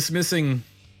completely dismissing,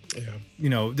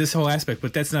 this whole aspect,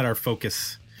 but that's not our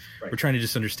focus. Right. We're trying to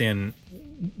just understand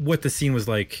what the scene was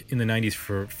like in the 90s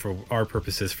for our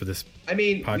purposes for this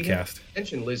podcast. We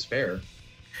mentioned Liz Phair.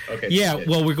 Okay. Yeah,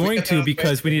 well, we're going to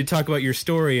because we need to talk about your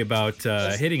story about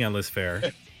hitting on Liz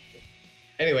Phair.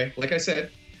 Anyway, like I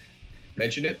said,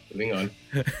 mention it. Moving on.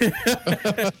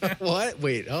 What?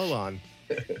 Wait, hold on.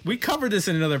 We covered this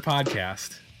in another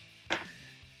podcast.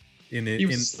 He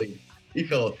was asleep. He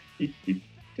fell. He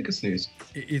took a snooze.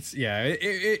 If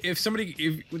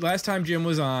last time Jim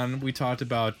was on, we talked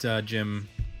about Jim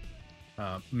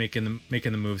making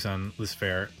the moves on Liz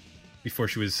Phair before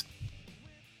she was.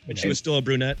 When she was still a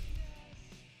brunette.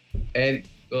 And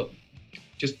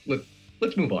just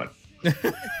let's move on.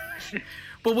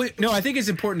 But I think it's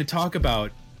important to talk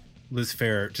about Liz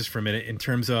Phair just for a minute in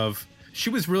terms of she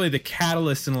was really the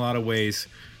catalyst in a lot of ways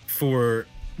for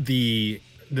the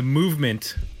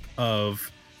movement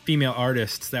of female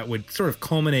artists that would sort of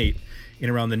culminate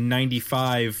in around the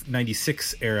 95,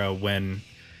 96 era when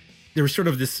there was sort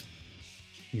of this,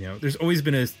 there's always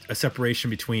been a separation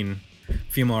between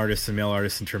female artists and male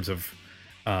artists in terms of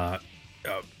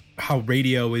how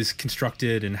radio is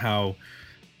constructed and how,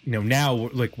 now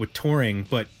like with touring,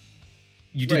 but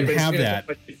you didn't have that.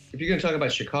 If you're going to talk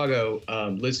about Chicago,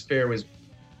 Liz Phair was,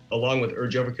 along with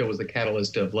Urge Overkill, was the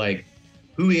catalyst of like,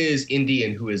 who is indie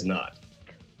and who is not.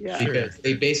 Yeah. Because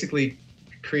they basically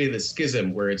created this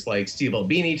schism where it's like Steve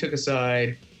Albini took a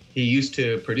side. He used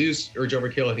to produce Urge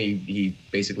Overkill and he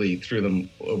basically threw them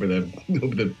over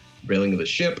the railing of the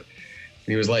ship. And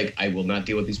he was like, I will not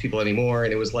deal with these people anymore.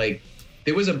 And it was like,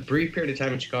 there was a brief period of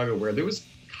time in Chicago where there was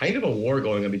kind of a war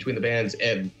going on between the bands.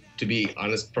 And to be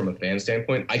honest, from a fan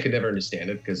standpoint, I could never understand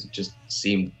it because it just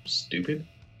seemed stupid.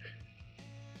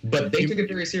 But they took it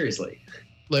very seriously.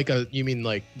 Like you mean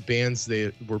like bands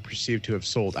they were perceived to have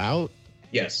sold out?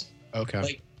 Yes. Okay.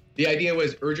 Like the idea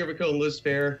was Urge Overkill and Liz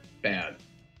Phair, bad.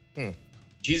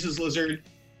 Jesus Lizard,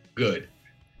 good.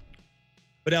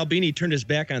 But Albini turned his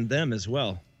back on them as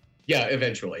well. Yeah,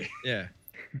 eventually. Yeah.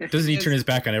 Doesn't he turn his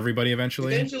back on everybody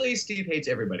eventually? Eventually, Steve hates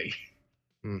everybody.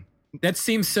 That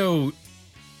seems so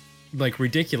like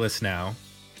ridiculous now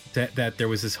that there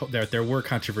was that there were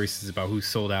controversies about who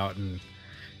sold out and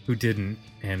who didn't,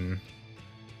 and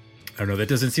I don't know. That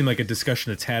doesn't seem like a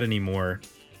discussion that's had anymore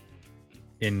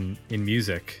in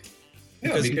music.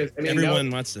 No, because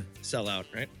everyone wants to sell out,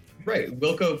 right? Right.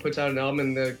 Wilco puts out an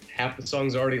album and half the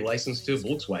songs are already licensed to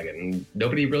Volkswagen, and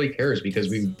nobody really cares because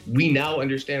we now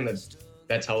understand that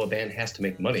that's how a band has to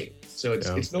make money. So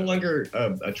it's no longer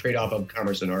a trade-off of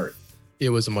commerce and art. It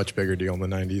was a much bigger deal in the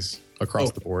 90s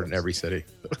across the board in every city.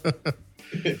 I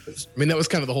mean, that was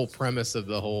kind of the whole premise of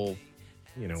the whole,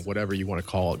 whatever you want to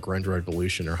call it, grunge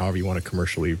revolution or however you want to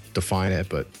commercially define it.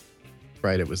 But,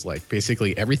 right, it was like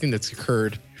basically everything that's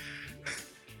occurred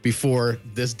before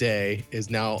this day is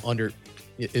no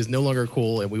longer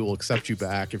cool, and we will accept you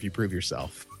back if you prove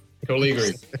yourself. Totally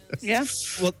agree. Yeah.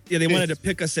 Well, yeah, they wanted to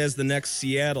pick us as the next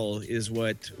Seattle is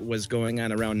what was going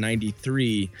on around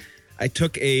 93. I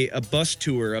took a bus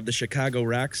tour of the Chicago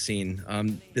rock scene.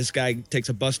 This guy takes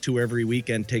a bus tour every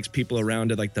weekend, takes people around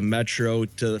to like the Metro,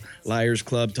 to Liars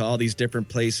Club, to all these different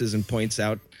places and points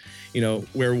out,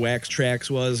 where Wax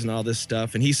Trax was and all this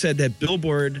stuff. And he said that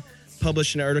Billboard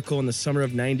published an article in the summer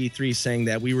of 93 saying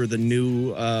that we were the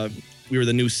new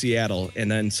Seattle.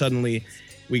 And then suddenly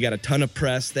we got a ton of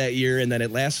press that year, and then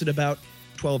it lasted about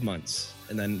 12 months.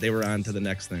 And then they were on to the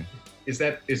next thing. Is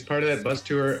part of that bus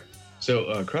tour? So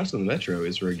across the Metro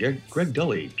is where Greg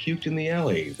Dully puked in the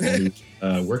alley when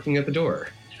working at the door.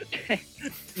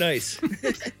 Nice.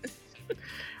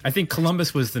 I think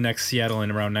Columbus was the next Seattle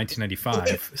in around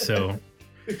 1995. So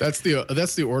That's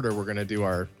the order we're gonna do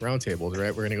our roundtables,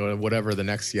 right? We're gonna go to whatever the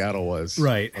next Seattle was,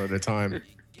 Right. one at a time.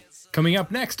 coming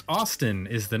up next, Austin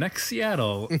is the next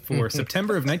Seattle for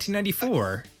September of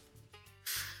 1994.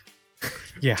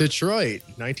 Yeah, Detroit,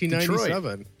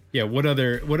 1997. yeah. What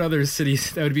other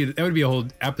cities? That would be a whole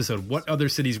episode. What other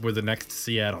cities were the next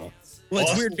Seattle? Well,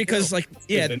 it's Awesome. weird because, like,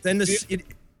 yeah, then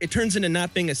it turns into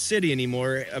not being a city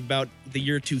anymore about the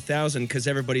year 2000 because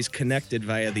everybody's connected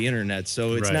via the internet.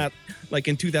 So it's Right. not like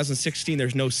in 2016.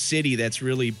 There's no city that's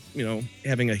really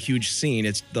having a huge scene.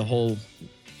 It's the whole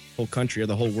country or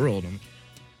the whole world.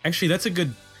 Actually, that's a good.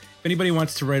 If anybody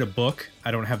wants to write a book, I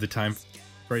don't have the time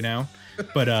right now,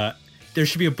 but there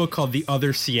should be a book called The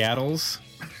Other Seattles,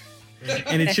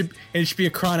 and it should be a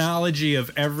chronology of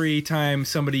every time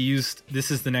somebody used "This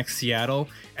is the next Seattle,"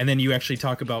 and then you actually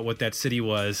talk about what that city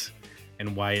was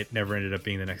and why it never ended up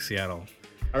being the next Seattle.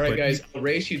 All right, But- guys, I'll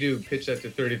race you to pitch that to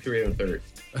 33 and a third.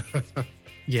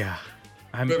 Yeah,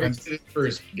 I'm Whoever I'm, gets it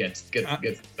first gets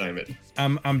the assignment.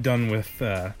 I'm done with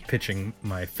pitching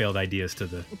my failed ideas to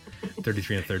the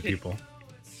 33 and a third people.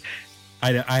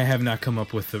 I have not come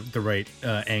up with the right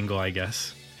angle, I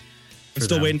guess. I'm for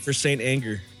still them. waiting for Saint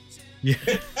Anger. Yeah,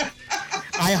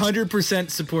 I 100%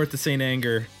 support the Saint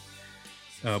Anger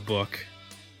book.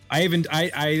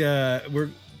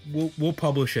 We'll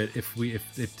publish it if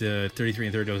 33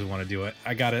 and third doesn't want to do it.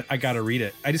 I gotta read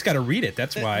it. I just gotta read it.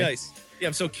 That's why. Nice. Yeah,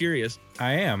 I'm so curious.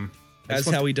 I am. I That's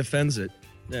just how want he defends it.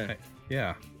 Yeah. to-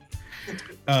 Yeah.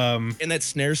 And that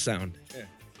snare sound. Yeah.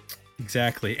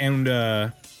 Exactly. And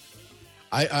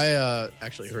I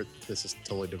actually heard, this is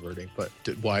totally diverting, but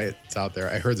why it's out there.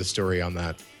 I heard the story on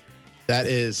that. That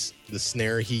is the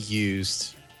snare he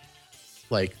used,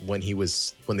 like when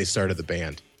they started the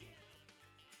band.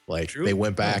 Like True. they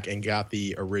went back and got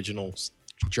the original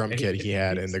drum kit he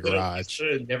had in the garage.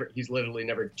 He's literally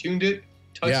never tuned it,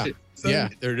 touched it. Yeah,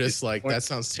 they're just like, that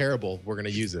sounds terrible. We're gonna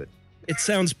use it. It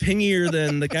sounds pingier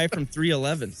than the guy from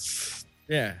 311.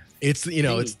 Yeah. It's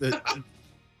it's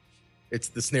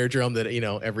the snare drum that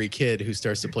every kid who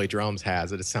starts to play drums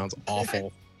has. It sounds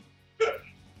awful,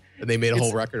 and they made a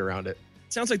whole record around it.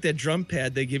 Sounds like that drum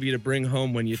pad they give you to bring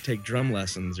home when you take drum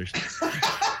lessons or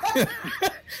something.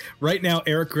 right now,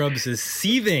 Eric Grubbs is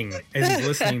seething as he's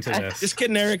listening to this. Just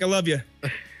kidding, Eric. I love you.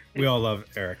 We all love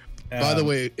Eric. By the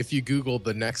way, if you Google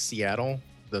the next Seattle,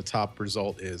 the top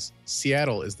result is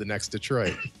Seattle is the next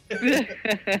Detroit.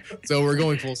 So we're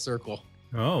going full circle.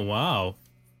 Oh, wow.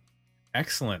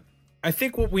 Excellent. I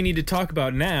think what we need to talk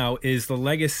about now is the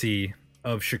legacy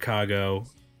of Chicago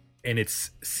and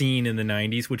its scene in the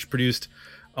 90s, which produced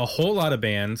a whole lot of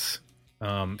bands,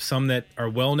 some that are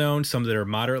well-known, some that are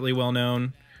moderately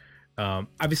well-known.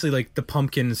 Obviously, like the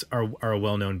Pumpkins are a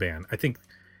well-known band. I think,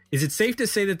 is it safe to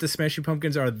say that the Smashing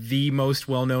Pumpkins are the most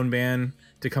well-known band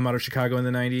to come out of Chicago in the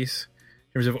 90s?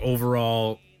 In terms of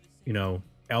overall,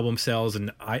 album sales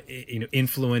and,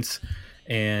 influence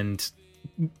and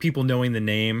people knowing the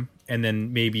name. And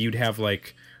then maybe you'd have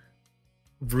like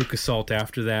Veruca Salt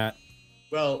after that.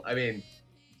 Well, I mean,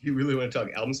 do you really want to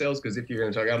talk album sales? Because if you're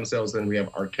going to talk album sales, then we have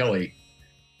R. Kelly.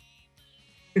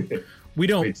 We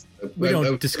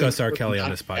don't discuss R. Kelly on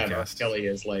this podcast. R. Kelly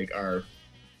is like our.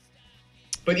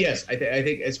 But yes, I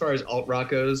think as far as alt rock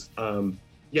goes,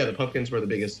 the Pumpkins were the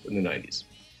biggest in the 90s.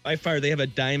 By far, they have a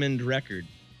diamond record,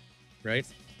 right?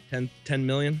 10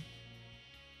 million.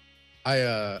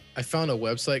 I found a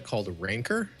website called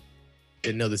Ranker.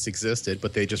 Didn't know this existed,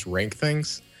 but they just rank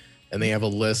things, and they have a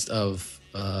list of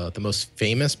the most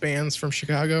famous bands from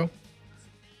Chicago,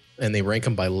 and they rank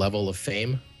them by level of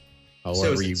fame.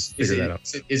 However, you figure that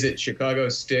out. Is it Chicago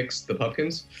Sticks, the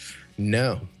Pumpkins?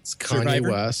 No, it's Kanye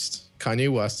Survivor? West.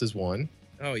 Kanye West is 1.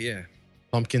 Oh, yeah.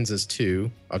 Pumpkins is 2.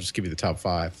 I'll just give you the top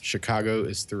 5. Chicago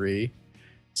is 3.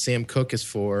 Sam Cooke is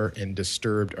 4, and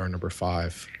Disturbed are number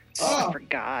 5. Oh, I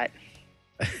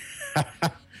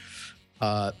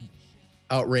forgot.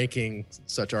 Outranking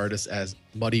such artists as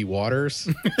Muddy Waters,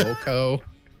 Wilco,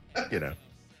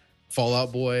 Fall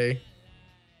Out Boy.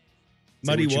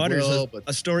 Muddy what you Waters. will, but-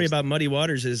 A story about Muddy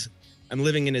Waters is I'm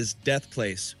living in his death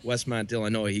place, Westmont,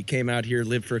 Illinois. He came out here,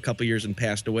 lived for a couple years, and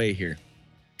passed away here.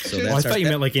 So I thought you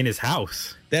meant like in his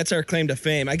house. That's our claim to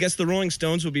fame. I guess the Rolling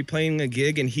Stones would be playing a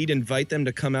gig, and he'd invite them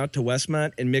to come out to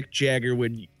Westmont, and Mick Jagger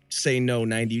would say no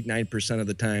 99% of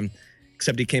the time,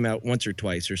 except he came out once or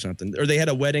twice or something. Or they had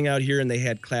a wedding out here, and they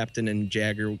had Clapton and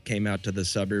Jagger came out to the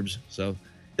suburbs. So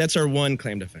that's our one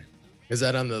claim to fame. Is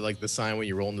that on the sign when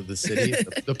you roll into the city?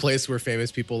 the place where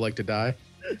famous people like to die?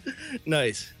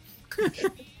 Nice.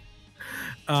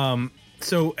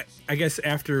 So I guess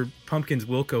after Pumpkins,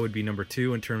 Wilco would be number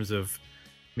 2 in terms of.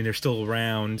 I mean, they're still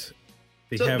around.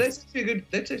 That's actually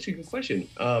a good question.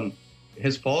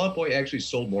 Has Fall Out Boy actually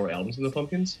sold more albums than the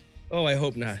Pumpkins? Oh, I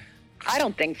hope not. I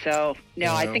don't think so.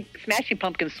 No, I think Smashing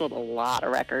Pumpkins sold a lot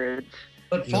of records.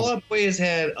 But Fall Out Boy has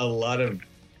had a lot of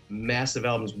massive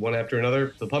albums one after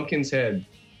another. The Pumpkins had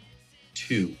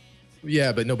 2.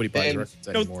 Yeah, but nobody buys records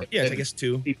anymore. Yeah, I guess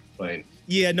 2.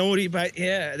 Yeah, nobody buys.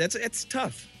 Yeah, it's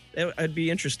tough. I'd be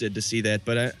interested to see that,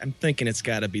 but I'm thinking it's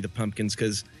got to be the Pumpkins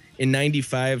because in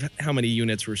 '95, how many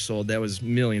units were sold? That was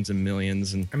millions and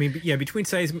millions. And I mean, yeah, between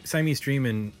Siamese Dream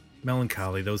and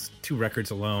Melancholy, those 2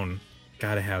 records alone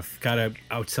gotta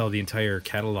outsell the entire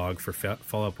catalog for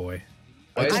Fall Out Boy.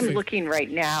 I'm looking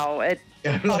right now at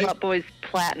Fall Out Boy's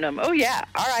Platinum. Oh yeah,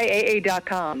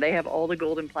 RIAA.com. They have all the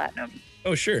gold and platinum.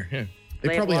 Oh sure, yeah.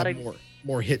 They probably have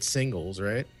more hit singles,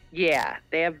 right? Yeah,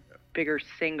 they have bigger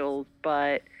singles,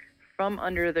 but From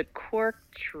Under the Cork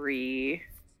Tree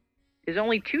is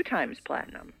only 2 times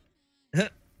platinum,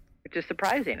 which is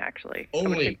surprising, actually.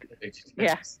 Only.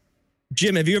 Yeah.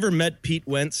 Jim, have you ever met Pete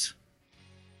Wentz?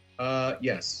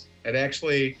 Yes, and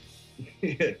actually,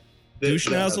 douche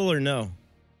nozzle or no?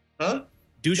 Huh?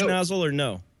 Douche nozzle or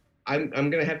no? I'm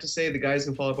gonna have to say the guys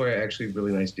in Fall Out Boy are actually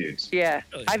really nice dudes. Yeah,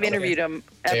 I've interviewed them.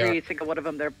 Every single one of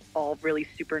them. They're all really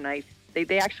super nice.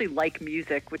 They actually like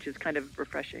music, which is kind of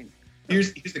refreshing.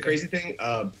 Here's the crazy thing.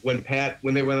 When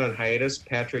they went on hiatus,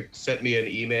 Patrick sent me an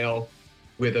email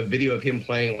with a video of him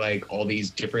playing like all these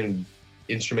different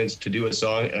instruments to do a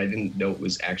song, and I didn't know it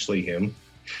was actually him.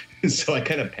 So I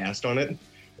kind of passed on it.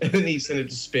 And then he sent it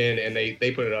to Spin, and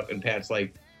they put it up, and Pat's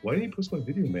like, "Why didn't you post my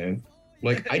video, man?" I'm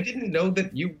like, I didn't know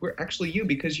that you were actually you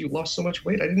because you lost so much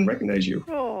weight. I didn't recognize you.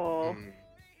 Oh.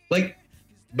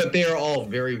 But they are all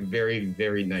very, very,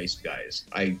 very nice guys.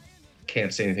 I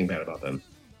can't say anything bad about them.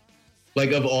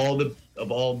 Like of all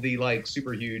the like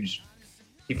super huge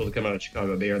people that come out of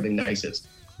Chicago, they are the nicest.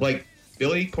 Like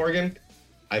Billy Corgan,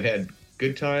 I've had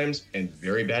good times and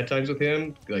very bad times with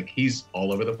him. Like he's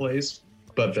all over the place.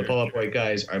 But the Fall Out Boy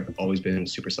guys have always been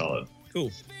super solid.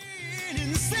 Cool.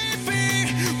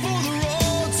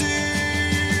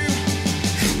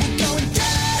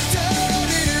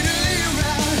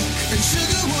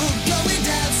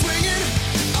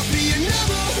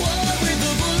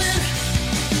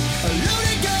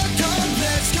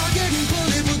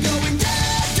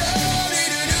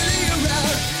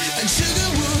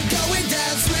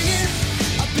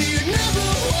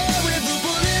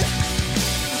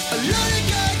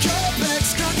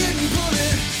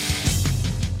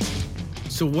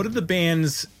 So what are the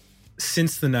bands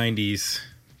since the 90s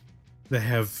that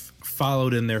have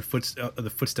followed in their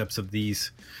the footsteps of these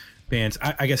bands?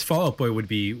 I guess Fall Out Boy would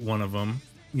be one of them.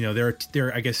 You know,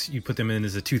 they're I guess you put them in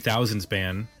as a 2000s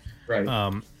band.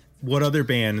 Right. What other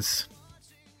bands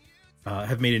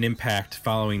have made an impact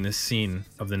following this scene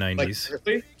of the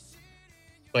 90s?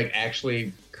 Like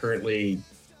actually currently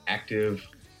active?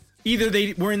 Either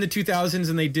they were in the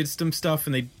 2000s and they did some stuff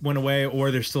and they went away,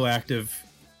 or they're still active,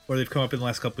 or they've come up in the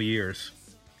last couple of years.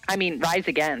 I mean, Rise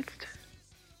Against.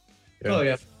 Yeah. Oh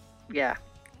yeah. Yeah,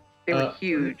 they were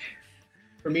huge.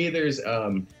 For me, there's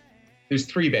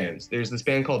 3 bands. There's this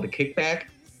band called The Kickback,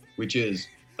 which is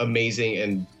amazing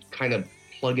and kind of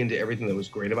plug into everything that was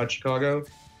great about Chicago.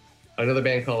 Another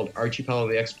band called Archipelago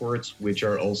of the Exports, which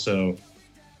are also,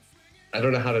 I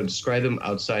don't know how to describe them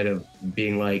outside of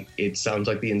being like, it sounds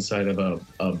like the inside of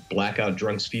a blackout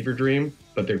drunk's fever dream,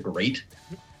 but they're great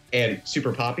and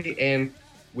super poppy and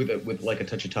with like a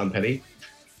touch of Tom Petty.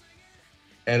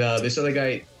 And this other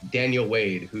guy, Daniel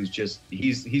Wade, who's just,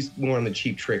 he's more on the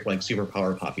Cheap Trick, like super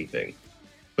power poppy thing.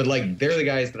 But like, they're the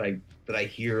guys that I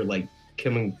hear like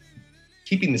keeping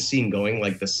the scene going,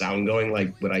 like the sound going,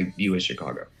 like what I view as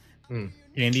Chicago.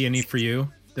 Andy, any for you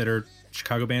that are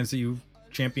Chicago bands that you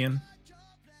champion?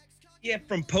 Yeah,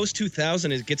 from post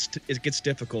 2000, it gets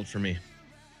difficult for me.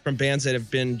 From bands that have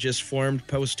been just formed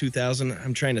post 2000,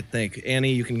 I'm trying to think.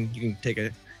 Annie, you can take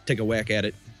a whack at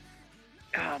it.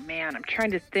 Oh man, I'm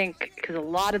trying to think because a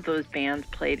lot of those bands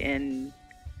played in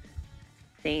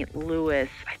St. Louis.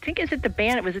 I think was it the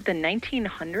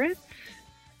 1900s?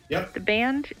 Yep. The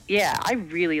band? Yeah, I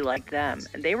really liked them.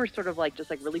 And they were sort of like just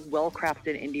like really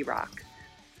well-crafted indie rock.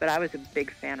 But I was a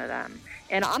big fan of them.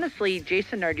 And honestly,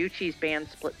 Jason Narducci's band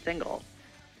Split Single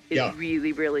is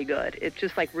really, really good. It's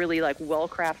just like really like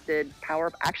well-crafted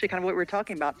power, actually kind of what we were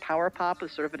talking about, power pop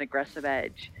with sort of an aggressive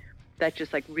edge. That's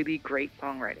just like really great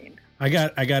songwriting. I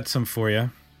got some for you.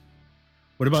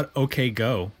 What about OK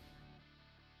Go?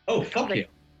 Oh, fuck yeah.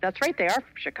 That's right. They are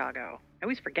from Chicago. I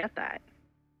always forget that.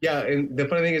 Yeah, and the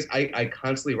funny thing is, I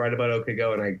constantly write about OK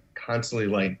Go, and I constantly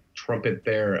like trumpet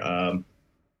their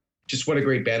just what a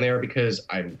great band they are, because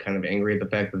I'm kind of angry at the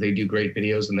fact that they do great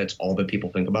videos, and that's all that people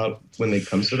think about when it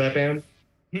comes to that band.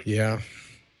 Yeah.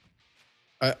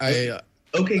 I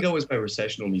OK Go is my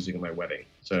recessional music at my wedding.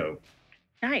 So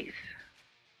Nice.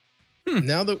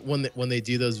 now that when they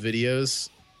do those videos,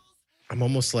 I'm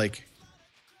almost like,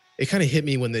 it kind of hit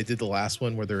me when they did the last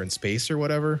one where they're in space or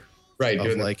whatever. right, Of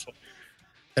doing like,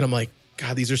 and I'm like,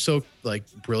 God, these are so like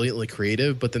brilliantly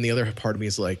creative. But then the other part of me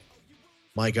is like,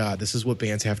 my God, this is what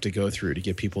bands have to go through to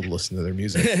get people to listen to their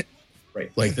music.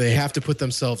 right. Like they have to put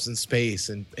themselves in space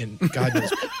and God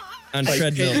knows On like,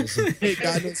 treadmills. hey,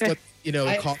 God knows what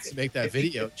it costs to make that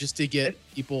video just to get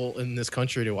people in this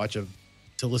country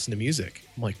to listen to music.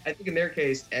 I'm like, I think in their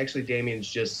case, actually, Damien's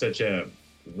just such a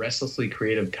restlessly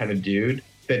creative kind of dude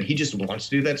that he just wants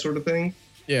to do that sort of thing.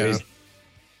 yeah, Is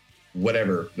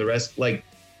whatever. The rest, like,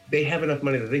 they have enough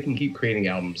money that they can keep creating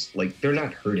albums. Like, they're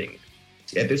not hurting.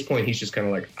 At this point, he's just kind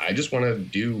of like, I just want to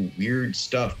do weird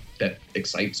stuff that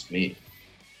excites me.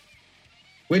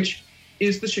 Which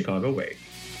is the Chicago way.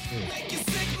 Make you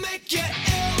sick, make you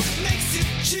ill, makes you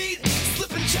cheat,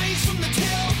 slip and change from the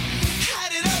till,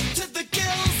 hide it up to the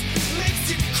gills,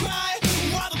 makes you cry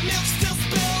while the milk still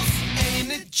spills. Ain't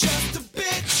it just a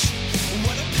bitch?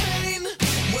 What a pain.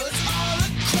 Well, it's all a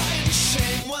crying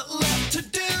shame. What left to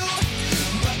do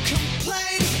but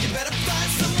complain? You better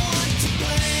find someone to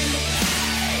blame.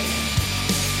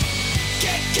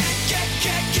 Get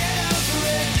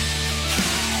over it.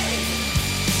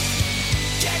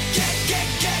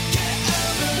 Get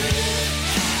over it. Get over it.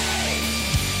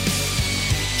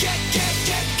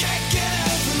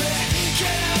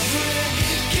 Get over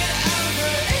it. Get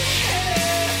over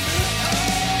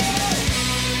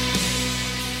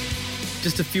it.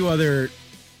 Just a few other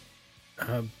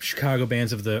Chicago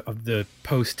bands of the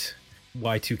post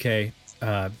Y2K.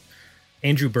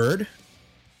 Andrew Bird,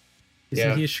 isn't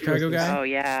Yeah. he a Chicago guy? Oh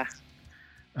yeah.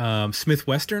 Smith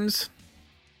Westerns,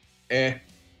 Eh,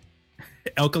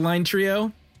 Alkaline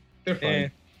Trio. they're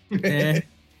fine. Eh.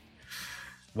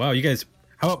 Wow, you guys.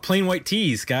 How about Plain White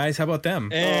Tees, guys? How about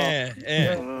them?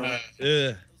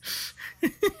 Ugh.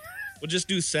 We'll just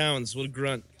do sounds. We'll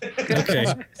grunt. Okay.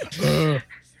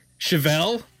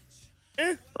 Chevelle.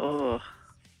 Oh.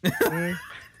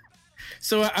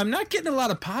 So I'm not getting a lot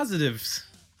of positives.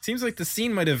 Seems like the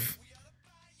scene might have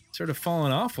sort of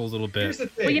fallen off a little Here's bit.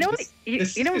 the thing. Well, you know what?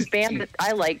 this You know, a is- band that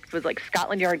I liked was like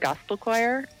Scotland Yard Gospel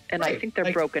Choir, and I Right, think they're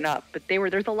like- broken up. But there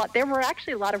were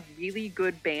actually a lot of really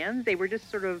good bands. They were just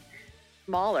sort of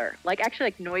smaller, like actually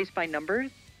like Noise by Numbers.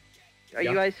 Are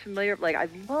Yeah. you guys familiar? Like I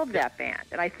love that band,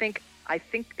 and I think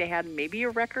they had maybe a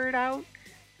record out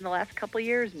in the last couple of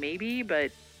years, maybe,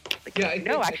 but like, Yeah, I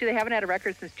no, think- actually they haven't had a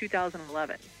record since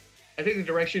 2011. I think the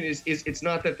direction is it's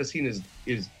not that the scene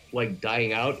is like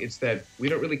dying out. It's that we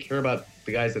don't really care about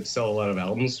the guys that sell a lot of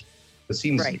albums. The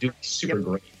scene's Right. doing super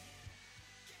great.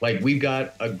 Like we've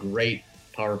got a great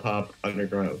power pop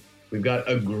underground. We've got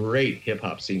a great hip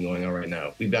hop scene going on right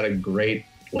now. We've got a great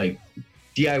like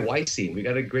DIY scene. We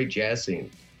got a great jazz scene.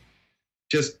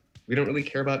 Just we don't really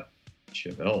care about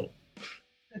Chevelle.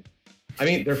 I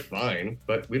mean, they're fine,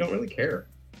 but we don't really care.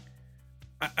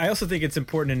 I also think it's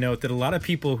important to note that a lot of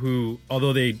people who,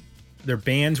 although their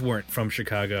bands weren't from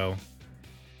Chicago,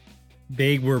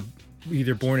 they were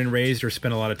either born and raised or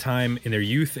spent a lot of time in their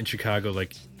youth in Chicago,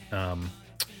 like Tom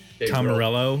Grohl.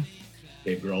 Morello,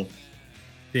 Dave Grohl.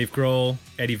 Dave Grohl,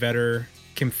 Eddie Vedder,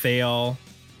 Kim Thayil,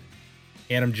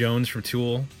 Adam Jones from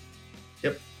Tool.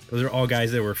 Yep. Those are all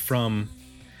guys that were from,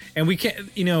 and we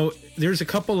can't, there's a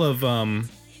couple of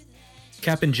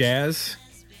Cap and Jazz.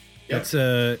 Yep. That's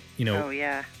a, Oh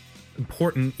yeah.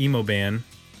 important emo band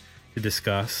to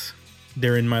discuss.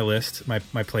 They're in my list, my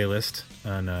playlist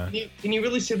on Can you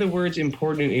really say the words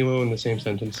important and emo in the same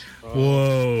sentence?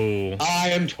 Whoa. I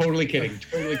am totally kidding.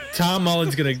 Totally. Tom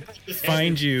Mullen's gonna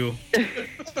find you.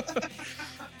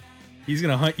 He's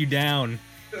gonna hunt you down.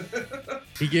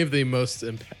 he gave the most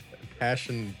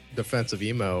impassioned defense of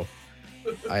emo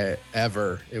I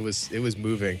ever. It was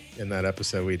moving in that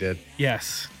episode we did.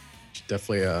 Yes.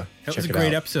 Definitely That check was a it great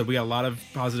out. episode. We got a lot of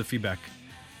positive feedback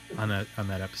on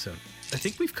that episode. I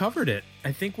think we've covered it.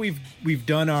 I think we've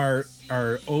done our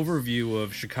overview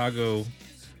of Chicago,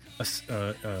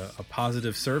 a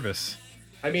positive service.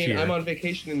 I mean, Here. I'm on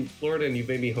vacation in Florida, and you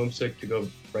made me homesick to go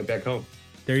right back home.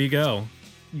 There you go.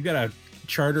 You gotta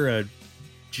charter a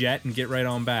jet and get right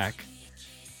on back.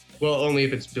 Well, only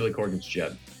if it's Billy Corgan's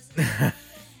jet.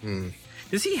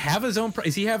 Does he have his own?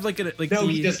 Does he have like a like? No,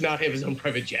 the, he does not have his own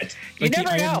private jet. You Like the never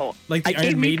Iron- know. like the I Iron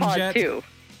gave me Maiden pause jet? too.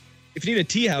 If you need a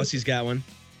tea house, he's got one.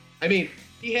 I mean,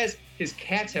 his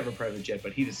cats have a private jet,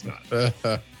 but he does not.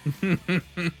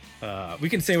 We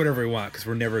can say whatever we want because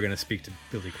we're never going to speak to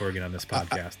Billy Corgan on this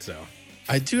podcast. So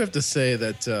I do have to say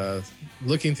that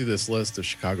looking through this list of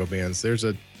Chicago bands, there's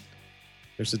a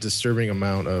disturbing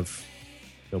amount of,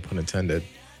 no pun intended,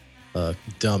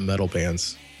 dumb metal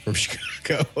bands from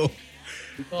Chicago.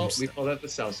 We call that the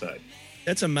South Side.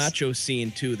 That's a macho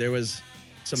scene too. There was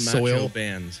some macho Soil.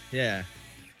 bands. Yeah.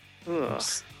 Ugh.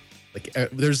 Like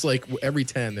there's like every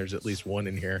 10, there's at least one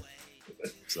in here.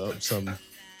 So some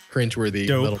cringeworthy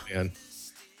Dope. metal band.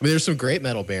 I mean, there's some great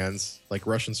metal bands like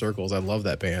Russian Circles. I love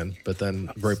that band, but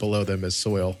then right below them is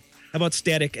Soil. How about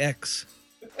Static X?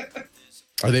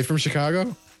 Are they from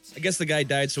Chicago? I guess the guy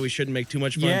died, so we shouldn't make too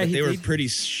much fun. Yeah, but they were he- pretty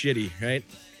shitty, right?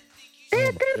 They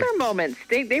had their moments.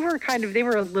 They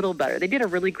were a little better. They did a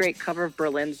really great cover of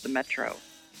Berlin's The Metro.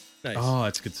 Nice. oh,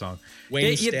 that's a good song. Wayne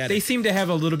They Static. seem to have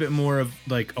a little bit more of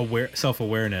like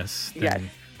self-awareness than Yes.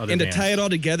 other And to bands. tie it all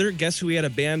together, guess who we had a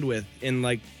band with in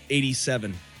like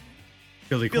 '87?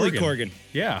 Billy Billy Corgan. Corgan.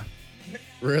 Yeah.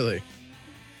 Really?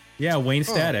 Yeah, Wayne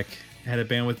Static had a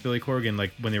band with Billy Corgan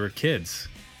like when they were kids,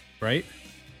 right?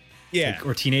 Yeah. Like,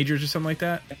 or teenagers or something like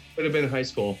that. Would have been in high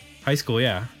school. High school,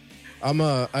 yeah.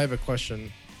 I have a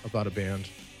question about a band.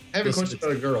 I have a question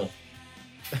about a girl.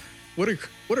 What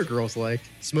are girls like?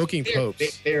 Smoking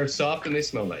Popes. They are soft and they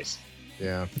smell nice.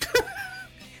 Yeah.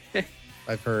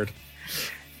 I've heard.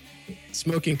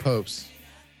 Smoking Popes.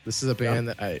 This is a band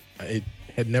that I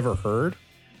had never heard.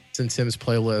 It's in Tim's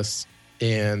playlist.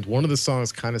 And one of the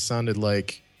songs kind of sounded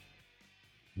like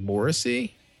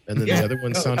Morrissey. And then Yeah. the other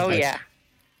one sounded Oh like yeah.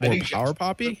 I more think power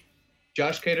poppy.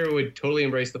 Josh Cater would totally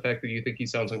embrace the fact that you think he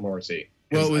sounds like Morrissey.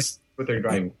 Well, it was what they're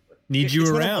driving. Need You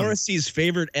It's one of Around. Morrissey's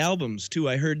favorite albums too.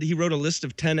 I heard he wrote a list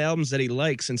of 10 albums that he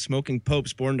likes, and Smoking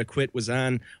Popes Born to Quit was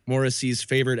on Morrissey's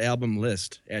favorite album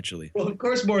list, actually. Well, of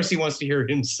course, Morrissey wants to hear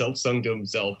himself sung to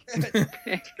himself.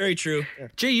 Very true.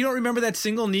 Jay, you don't remember that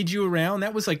single "Need You Around"?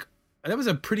 That was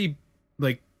a pretty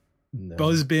like no.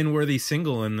 buzz-bin worthy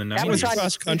single in the That was 90s. on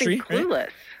Cross Country, Clueless.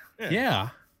 Yeah,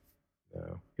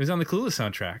 No. it was on the Clueless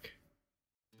soundtrack.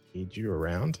 Need you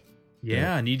around?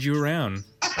 Yeah, "Need You Around."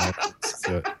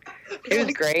 So, It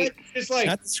was great. It's like,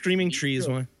 Not the Screaming Trees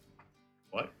one.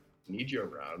 what? Need you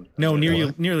around? No, I don't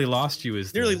know. nearly lost you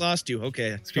is the Nearly lost you.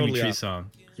 Okay. Screaming Totally Tree off.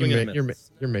 song. Swing and a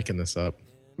miss. you're making this up.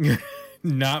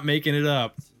 Not making it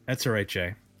up. That's all right,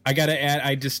 Jay. I gotta add.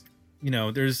 I just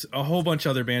there's a whole bunch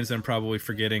of other bands that I'm probably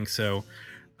forgetting. So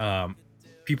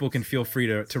people can feel free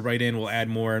to write in. We'll add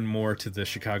more and more to the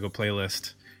Chicago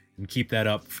playlist and keep that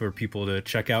up for people to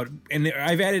check out. And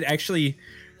I've added actually.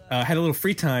 Had a little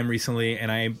free time recently,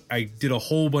 and I did a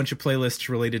whole bunch of playlists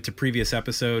related to previous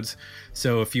episodes.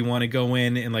 So if you want to go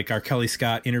in and like our Kelly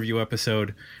Scott interview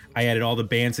episode, I added all the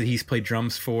bands that he's played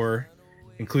drums for,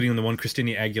 including the one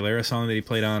Christina Aguilera song that he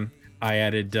played on. I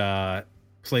added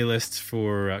playlists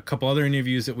for a couple other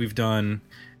interviews that we've done,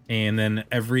 and then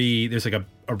there's like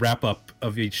a wrap up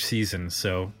of each season.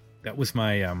 So that was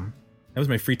my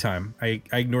free time. I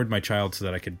ignored my child so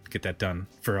that I could get that done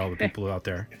for all the people out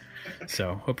there.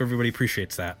 So hope everybody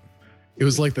appreciates that. It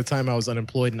was like the time I was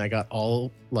unemployed and I got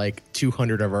all like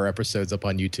 200 of our episodes up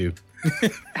on YouTube.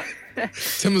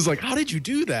 Tim was like, "How did you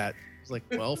do that?" I was like,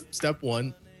 "Well, step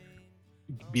 1,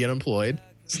 be unemployed.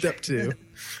 Step 2,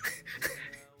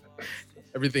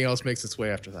 everything else makes its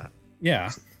way after that." Yeah.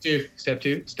 Step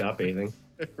 2, stop bathing.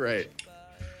 Right.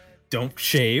 Don't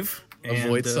shave.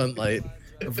 Avoid and, sunlight.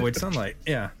 Avoid sunlight.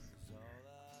 Yeah.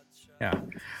 Yeah.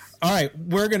 All right,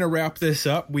 we're going to wrap this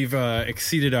up. We've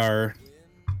exceeded our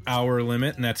hour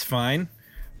limit, and that's fine.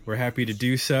 We're happy to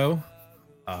do so.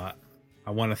 I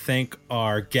want to thank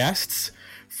our guests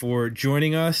for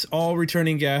joining us, all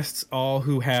returning guests, all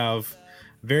who have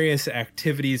various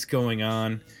activities going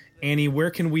on. Annie,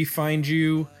 where can we find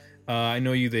you? I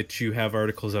know that you have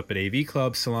articles up at AV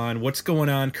Club, Salon. What's going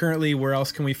on currently? Where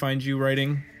else can we find you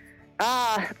writing?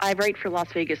 I write for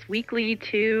Las Vegas Weekly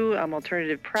too.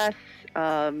 Alternative Press.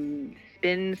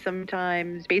 Spin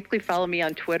sometimes. Basically, follow me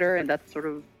on Twitter, and that's sort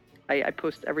of I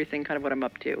post everything kind of what I'm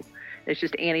up to. It's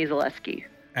just Annie Zaleski.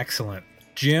 Excellent.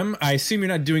 Jim, I assume you're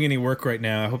not doing any work right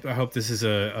now. I hope this is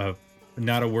a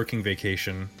not a working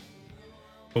vacation,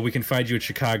 but we can find you at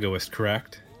Chicagoist,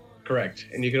 correct? Correct.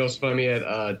 And you can also find me at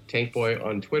Tankboy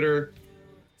on Twitter,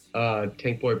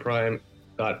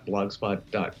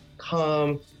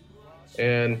 tankboyprime.blogspot.com,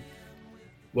 and,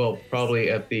 well, probably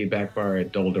at the back bar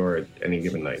at Double Door at any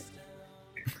given night.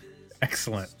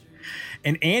 Excellent.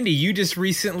 And Andy, you just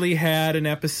recently had an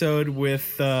episode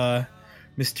with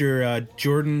Mr.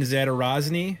 Jordan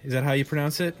Zadarozny. Is that how you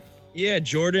pronounce it? Yeah,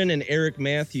 Jordan and Eric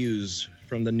Matthews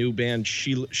from the new band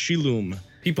Shilum.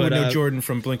 People But, would know Jordan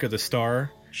from Blink of the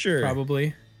Star. Sure.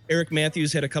 Probably. Eric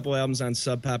Matthews had a couple albums on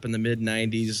Sub Pop in the mid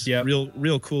 90s. Yep.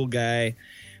 Real cool guy.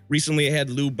 Recently I had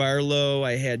Lou Barlow.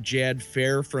 I had Jad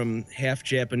Fair from Half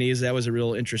Japanese. That was a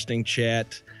real interesting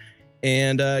chat.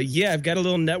 And I've got a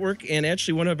little network. And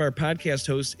actually one of our podcast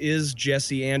hosts is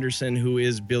Jesse Anderson, who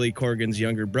is Billy Corgan's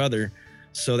younger brother.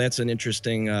 So that's an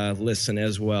interesting listen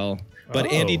as well. But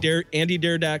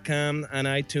AndyDare.com on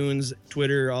iTunes,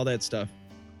 Twitter, all that stuff.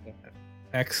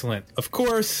 Excellent. Of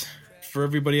course, for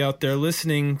everybody out there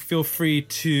listening, feel free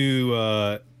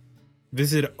to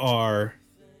visit our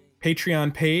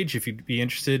Patreon page if you'd be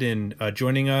interested in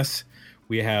joining us.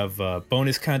 We have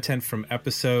bonus content from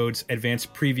episodes,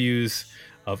 advanced previews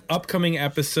of upcoming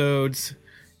episodes.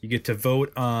 You get to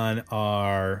vote on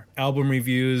our album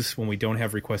reviews when we don't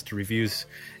have requested reviews.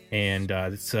 And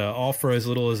it's all for as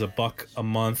little as $1 a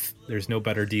month. There's no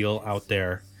better deal out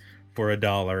there for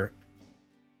 $1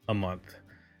 a month.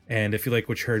 And if you like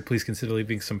what you heard, please consider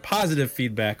leaving some positive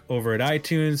feedback over at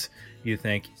iTunes. You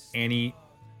thank Annie,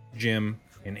 Jim,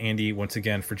 and Andy once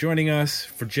again for joining us.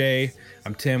 For Jay,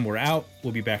 I'm Tim. We're out.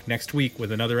 We'll be back next week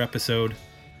with another episode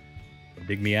of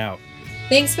Dig Me Out.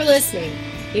 Thanks for listening.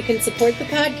 You can support the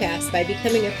podcast by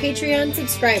becoming a Patreon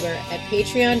subscriber at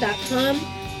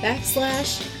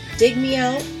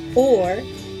patreon.com/digmeout or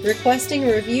requesting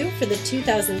a review for the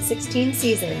 2016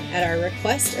 season at our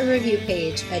Request a Review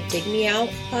page at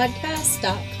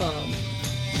digmeoutpodcast.com.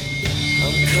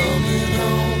 I'm coming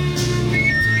home.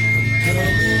 I'm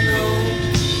coming home.